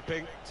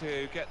goalkeeping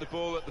to get the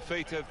ball at the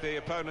feet of the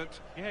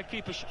opponent. Yeah,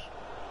 keeper.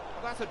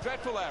 Well, that's a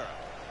dreadful error.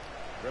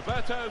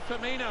 Roberto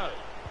Firmino.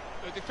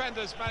 The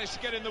defenders managed to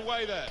get in the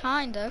way there.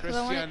 Kinda, because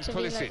I want it to Christian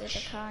be like the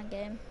Pulisic. Japan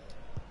game.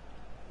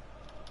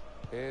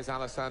 Here's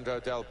Alessandro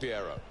Del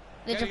Piero.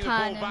 The Getting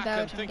Japan the ball and back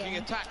Belgium thinking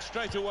game. attack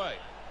straight away.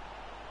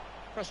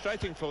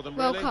 Frustrating for them,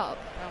 World really. Cup.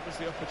 That was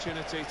the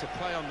opportunity to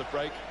play on the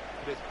break,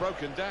 but it's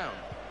broken down.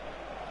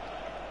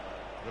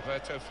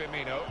 Roberto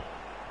Firmino.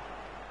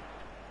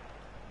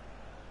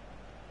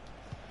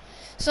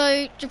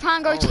 So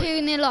Japan go Alright.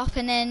 2-0 up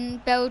and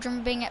then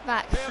Belgium bring it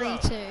back Pirlo.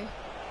 3-2. It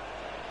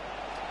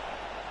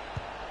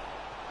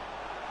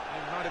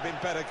might have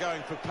been better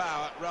going for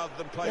power rather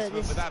than placement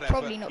this with is that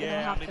probably effort. not going to Yeah,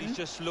 I happen. mean, he's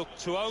just looked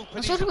to open I'm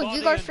his sort of good. body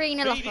You go and 3-0 feed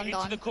up, it I'm into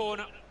done. the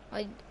corner.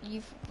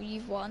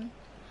 You've won.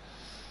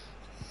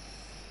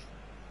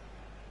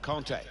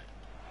 Conte.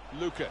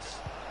 Lucas.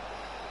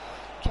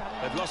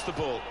 Jalen. They've lost the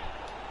ball.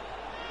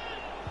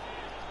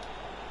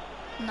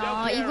 No,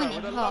 Del he Piero went with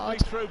in a lovely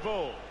hard. through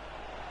ball.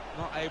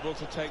 Not able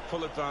to take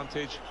full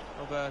advantage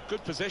of a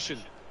good position.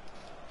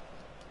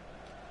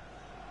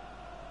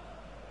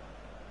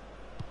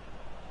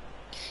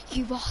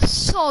 You are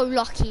so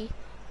lucky.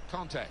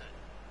 Conte.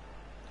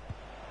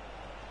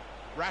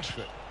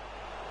 Rashford.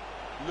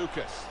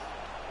 Lucas.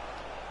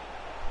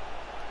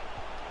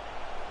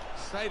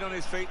 Stayed on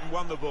his feet and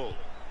won the ball.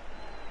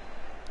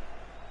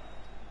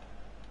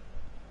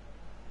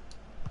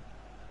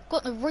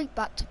 Got the right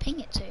back to ping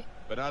it to.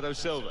 Bernardo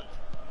Silva.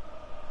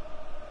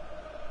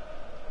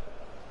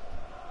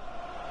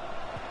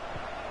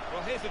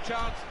 Well, here's a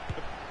chance.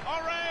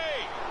 Ore!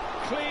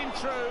 Clean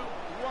through,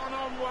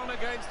 one-on-one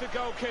against the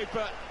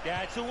goalkeeper.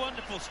 Yeah, it's a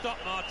wonderful stop,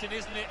 Martin,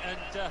 isn't it?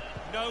 And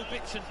no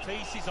bits and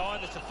pieces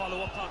either to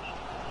follow up on.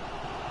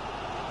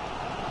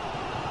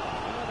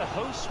 Yeah, the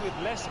hosts with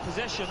less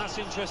possession, that's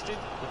interesting.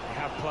 But they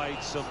have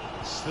played some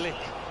slick,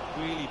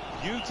 really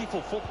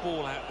beautiful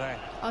football out there.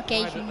 I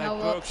gave you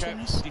no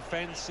options.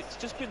 Defence, it's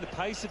just been the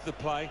pace of the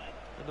play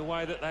and the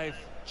way that they've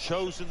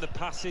chosen the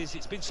passes.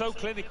 It's been so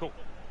clinical.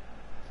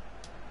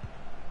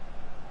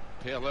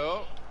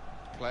 Pirlo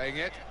playing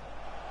it.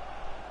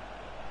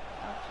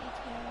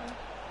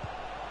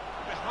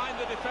 Behind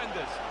the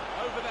defenders,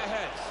 over their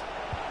heads.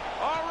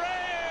 Ore!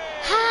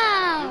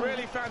 How? He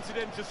really fancied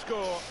him to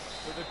score,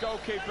 but the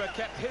goalkeeper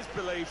kept his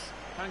beliefs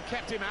and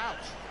kept him out.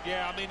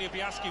 Yeah, I mean, he'll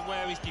be asking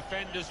where his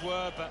defenders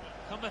were, but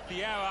cometh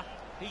the hour,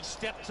 he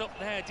stepped up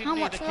there, didn't How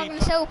he, much the am I going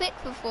keeper? to sell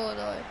Pickford for,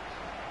 though?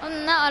 Other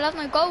than that, I'll have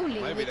no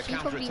goalie, Maybe the which you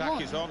probably counter-attack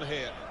want. is on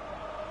here.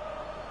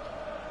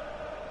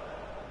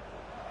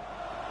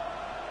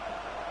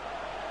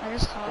 I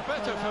just half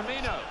Roberto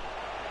Firmino.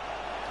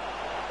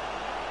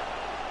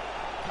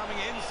 Coming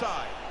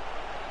inside.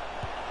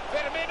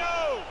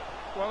 Firmino!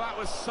 Well, that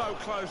was so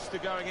close to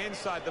going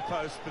inside the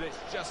post, but it's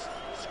just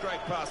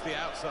scraped past the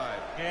outside.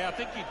 Yeah, I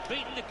think he'd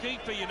beaten the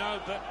keeper, you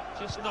know, but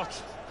just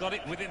not got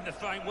it within the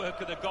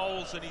framework of the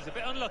goals, and he's a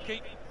bit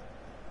unlucky.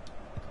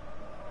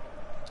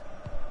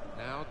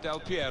 Now Del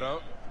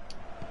Piero.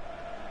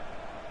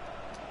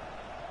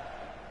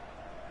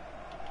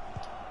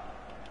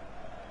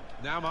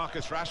 Now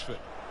Marcus Rashford.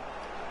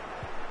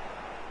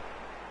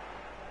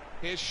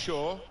 Here's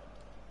Shaw.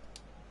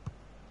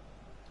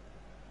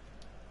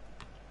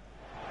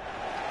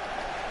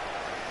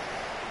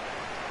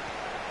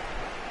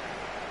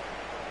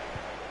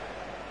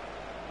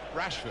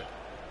 Rashford.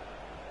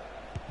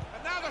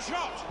 And now the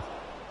shot.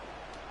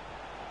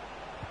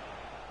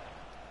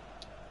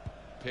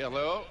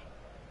 Pirlo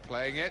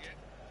playing it.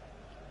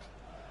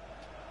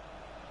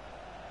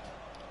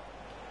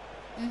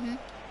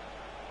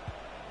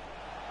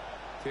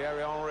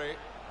 Thierry Henry,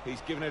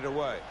 he's given it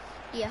away.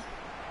 Yeah.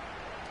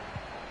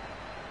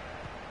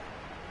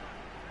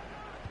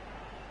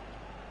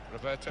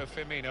 Roberto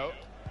Firmino.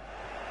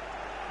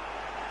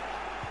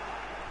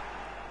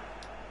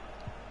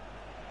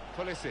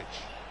 Pulisic.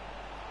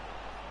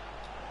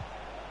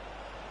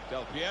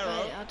 Del Piero.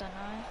 Wait, I don't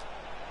know.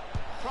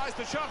 Tries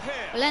the shot here.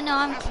 Well, then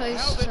I'm Hasn't close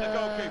held in the to...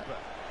 goalkeeper.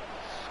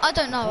 I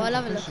don't know, I'll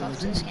have a look Official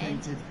after has this game.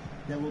 indicated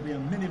there will be a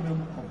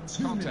minimum of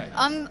 2 Conte.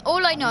 minutes.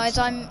 All I know is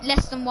I'm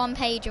less than 1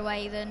 page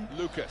away than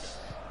Lucas.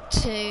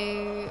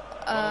 to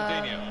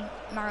Ronaldinho.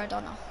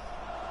 Maradona.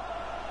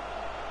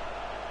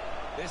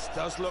 This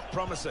does look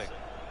promising.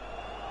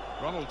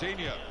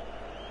 Ronaldinho.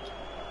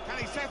 Can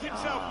he set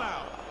himself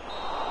now?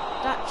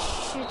 That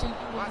shouldn't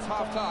be That's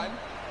done. half-time.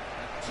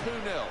 And 2-0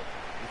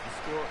 is the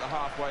score at the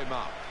halfway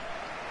mark.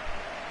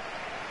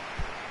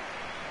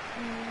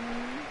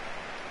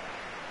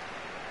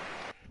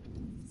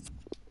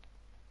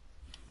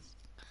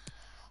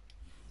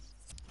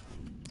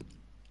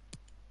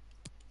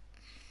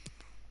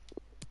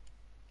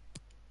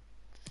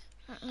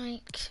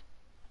 Like...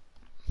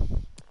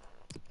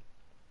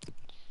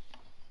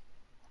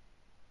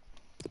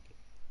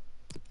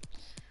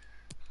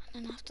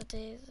 And I have to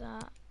do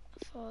that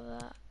for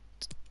that.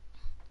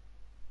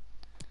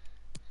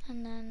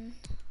 And then...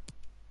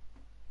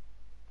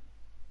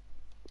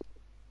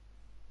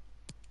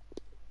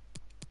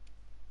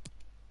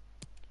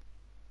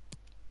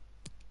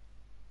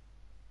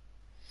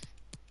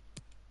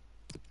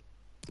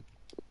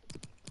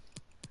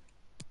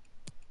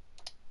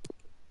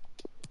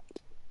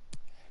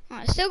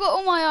 Right, still got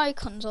all my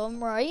icons on,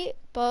 right?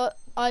 But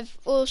I've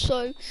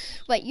also...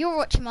 Wait, you're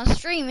watching my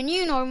stream and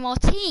you know my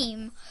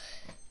team.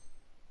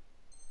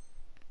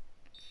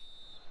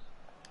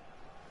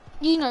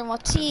 You know my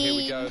team. And here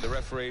we go, the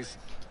referee's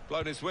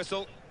blown his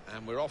whistle,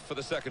 and we're off for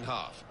the second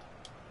half.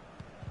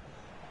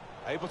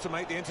 Able to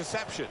make the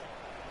interception.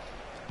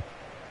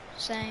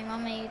 Same, I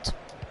made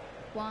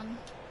one.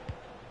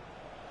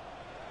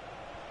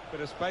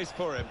 Bit of space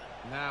for him.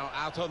 Now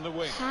out on the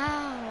wing.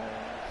 How?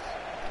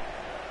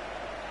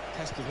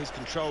 Testing his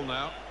control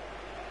now.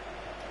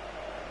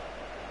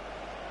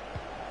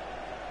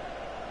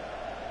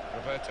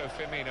 Roberto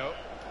Firmino.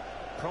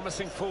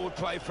 Promising forward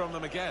play from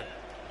them again.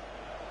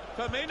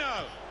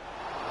 Firmino!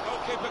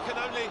 Goalkeeper can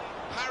only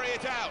parry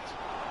it out.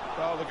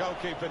 Well, the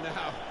goalkeeper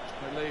now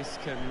at least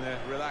can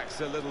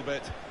relax a little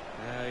bit.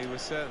 He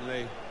was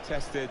certainly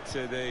tested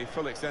to the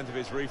full extent of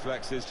his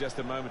reflexes just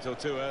a moment or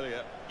two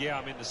earlier. Yeah,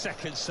 I mean, the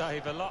second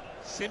save a lot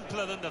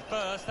simpler than the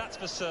first, that's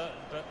for certain,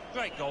 but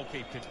great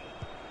goalkeeping.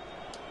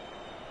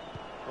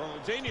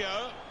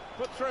 Ronaldinho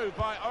put through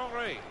by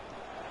Henry.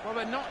 Well,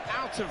 they're not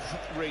out of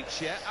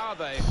reach yet, are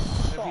they?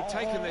 If he'd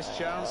taken this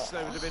chance,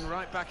 they would have been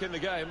right back in the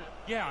game.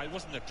 Yeah, it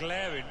wasn't a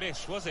glaring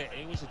miss, was it?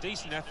 It was a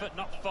decent effort,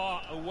 not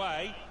far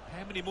away.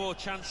 How many more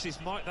chances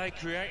might they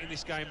create in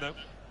this game, though?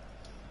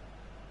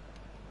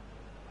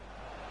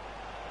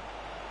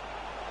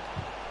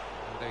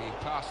 The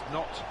pass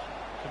not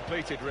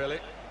completed, really.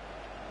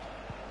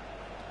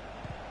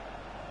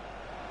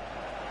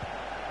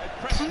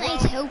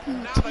 Kante's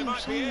helping the team so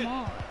much.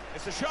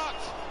 It's a shot.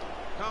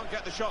 Can't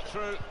get the shot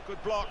through.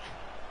 Good block.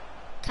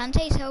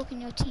 Kante's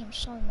helping your team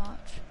so much.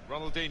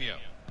 Ronaldinho.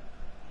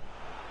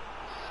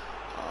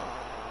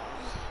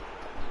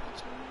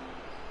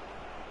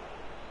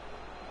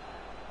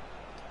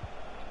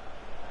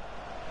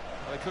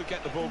 Well, they could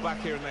get the ball back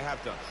here, and they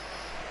have done.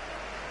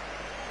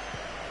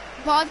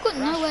 But I've got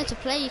nowhere to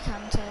play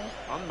Kante.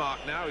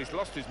 Unmarked now. He's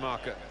lost his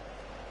marker.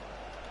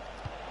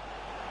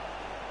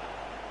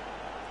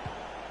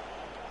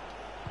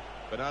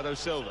 Bernardo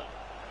Silva.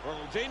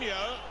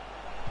 Ronaldinho.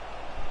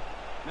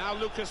 Now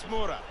Lucas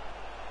Moura.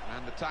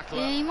 And the tackler.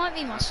 Yeah, he might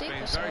be my has super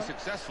been sub. very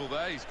successful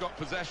there. He's got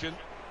possession.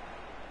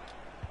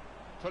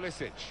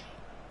 Pulisic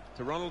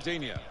to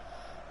Ronaldinho.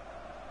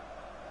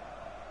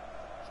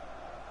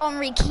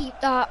 Henry, keep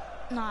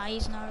that. Nah,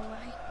 he's no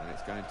way. And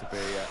it's going to be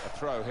a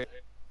throw here.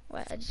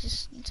 Wait, I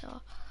just need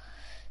to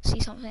see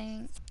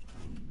something.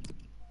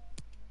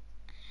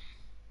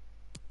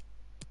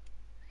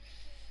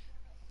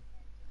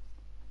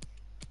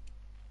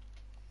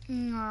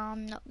 No,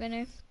 I'm not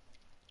gonna.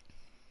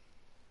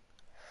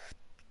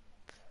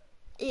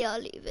 Yeah,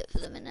 I'll leave it for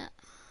the minute.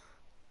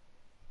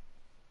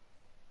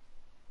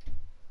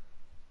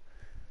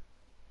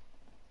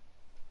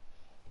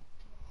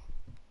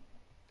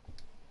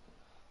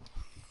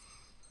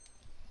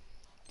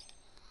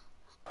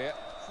 Yeah.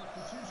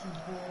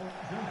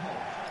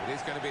 It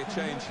is going to be a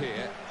change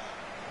here,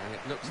 and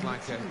it looks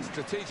like a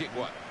strategic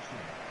one.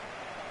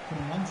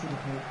 Coming onto the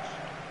pitch,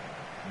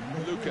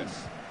 number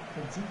Lucas.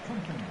 3, for the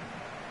company.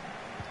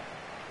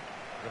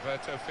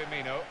 Roberto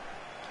Firmino.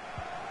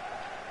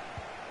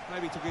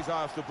 Maybe took his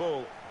eye off the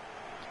ball.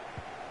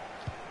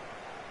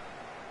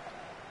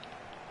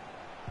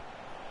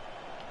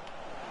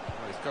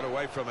 Well, he's got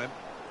away from him.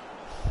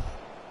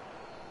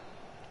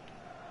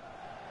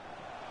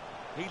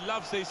 He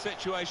loves these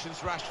situations,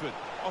 Rashford.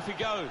 Off he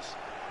goes.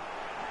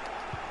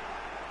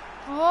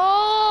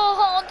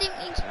 Oh, I didn't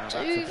mean Now to that's do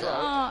a throw.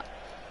 that.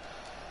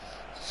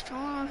 Just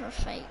trying for a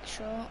fake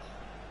shot.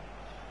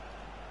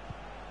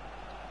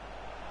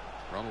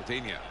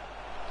 Ronaldinho.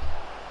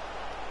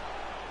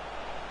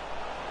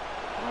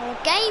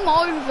 Oh, game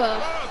over.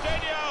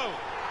 Ronaldinho!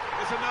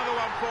 It's another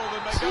one for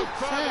them. They go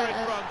further in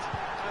Fair. front,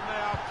 and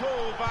they are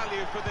full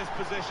value for this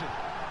position.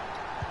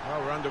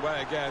 Well, we're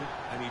underway again,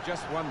 and you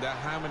just wonder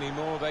how many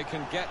more they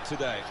can get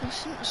today. I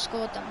shouldn't have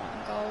scored them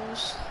on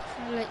goals.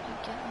 Should let you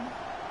get them.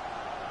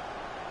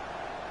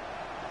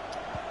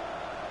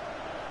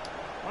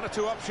 One or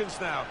two options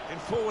now in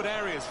forward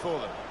areas for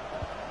them.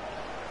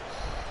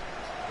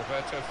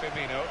 Roberto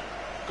Firmino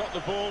got the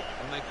ball,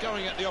 and they're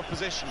going at the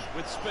opposition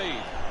with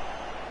speed.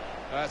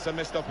 That's a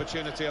missed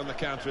opportunity on the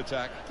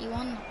counter-attack. You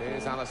won.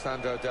 Here's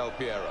Alessandro Del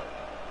Piero.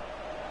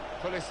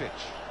 Pulisic.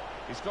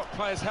 He's got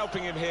players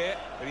helping him here,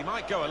 but he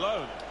might go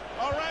alone.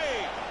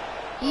 Alright!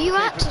 You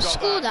had to Keeper's got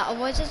score that. that,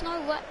 otherwise there's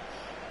no way.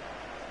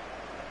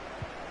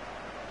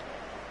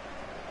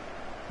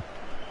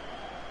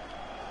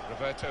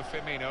 Roberto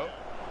Firmino.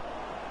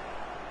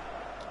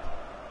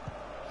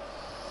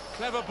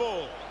 Clever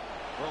ball.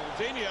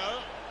 Ronaldinho.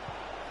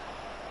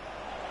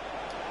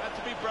 Had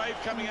to be brave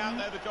coming out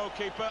there, the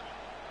goalkeeper.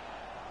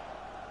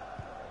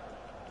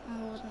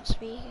 I wasn't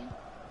speaking.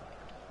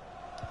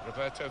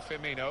 Roberto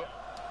Firmino.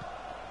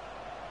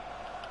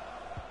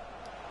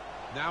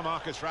 Now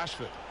Marcus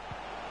Rashford.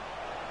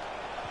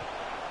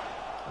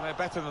 And they're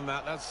better than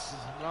that. That's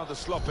rather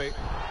sloppy.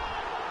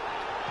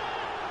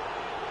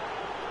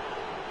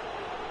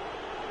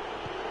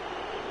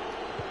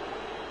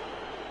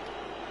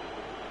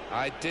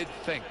 I did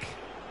think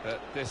that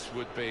this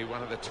would be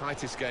one of the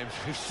tightest games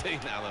we've seen,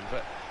 Alan,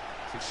 but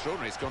it's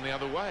extraordinary. It's gone the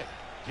other way.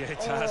 Yeah,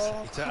 it has.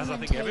 Oh, It has. I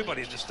think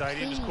everybody in the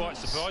stadium is quite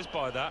surprised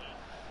by that,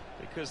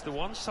 because the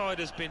one side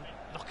has been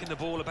knocking the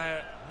ball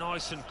about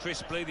nice and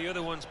crisply, the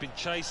other one's been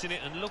chasing it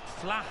and looked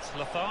flat,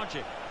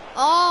 lethargic.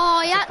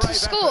 Oh, you It's a had to brave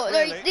score. effort,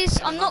 really. Like, this,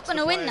 I'm not Amongst going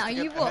the to win players now. to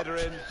You get the watch. header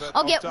in, but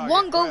I'll off get target,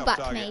 one way goal off back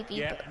target. maybe,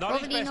 Yeah, but not his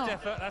probably best not.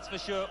 effort, that's for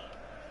sure.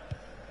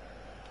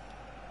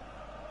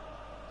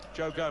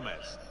 Joe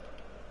Gomez.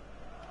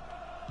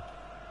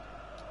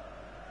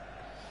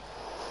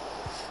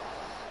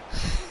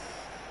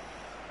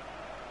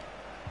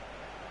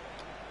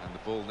 And the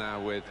ball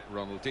now with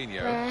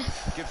Ronaldinho.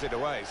 Ref. Gives it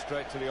away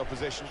straight to the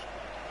opposition.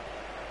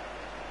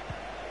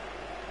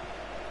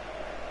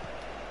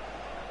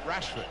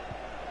 Rashford.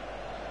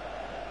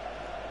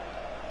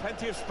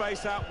 Plenty of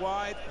space out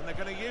wide, and they're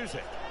going to use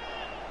it.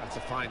 That's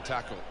a fine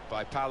tackle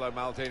by Paolo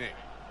Maldini.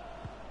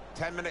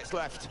 10 minutes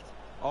left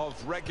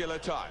of regular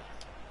time.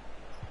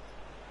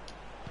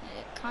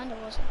 It kind of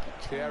was a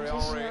good Thierry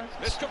chance, Henry. isn't it?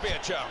 This could be a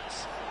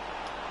chance.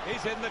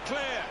 He's in the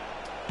clear.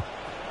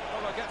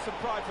 Well, I get some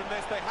pride from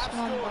this. They have Come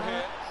on, scored back.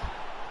 here.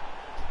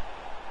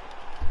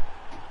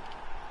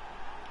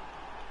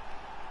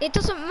 It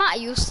doesn't matter,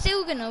 you're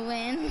still gonna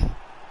win.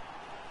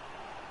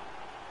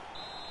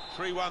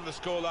 3-1 the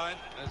scoreline.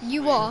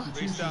 You are.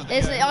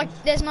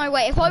 There's no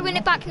way. If I win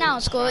it back now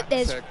and score it,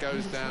 there's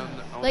goes down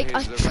on like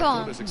his a record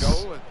chance. as a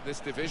goal at this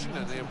division,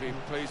 and he'll be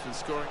pleased with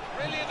scoring.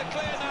 Really in the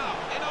clear now,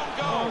 in on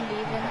goal. I'm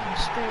leaving.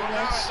 Screw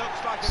Now this. it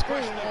looks like a Screw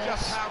question of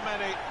just this. how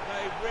many.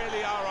 They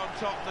really are on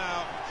top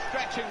now,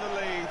 stretching the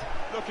lead,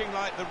 looking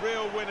like the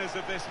real winners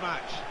of this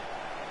match.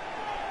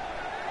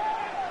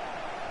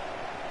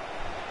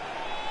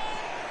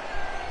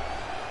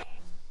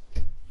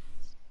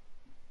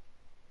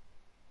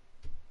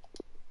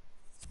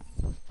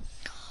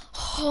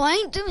 Oh, I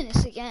ain't doing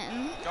this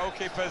again.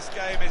 Goalkeeper's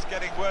game is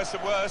getting worse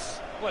and worse.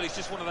 Well, it's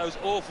just one of those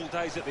awful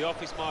days at the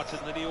office, Martin,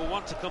 that he'll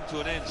want to come to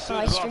an end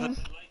sooner Live rather than...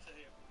 stream.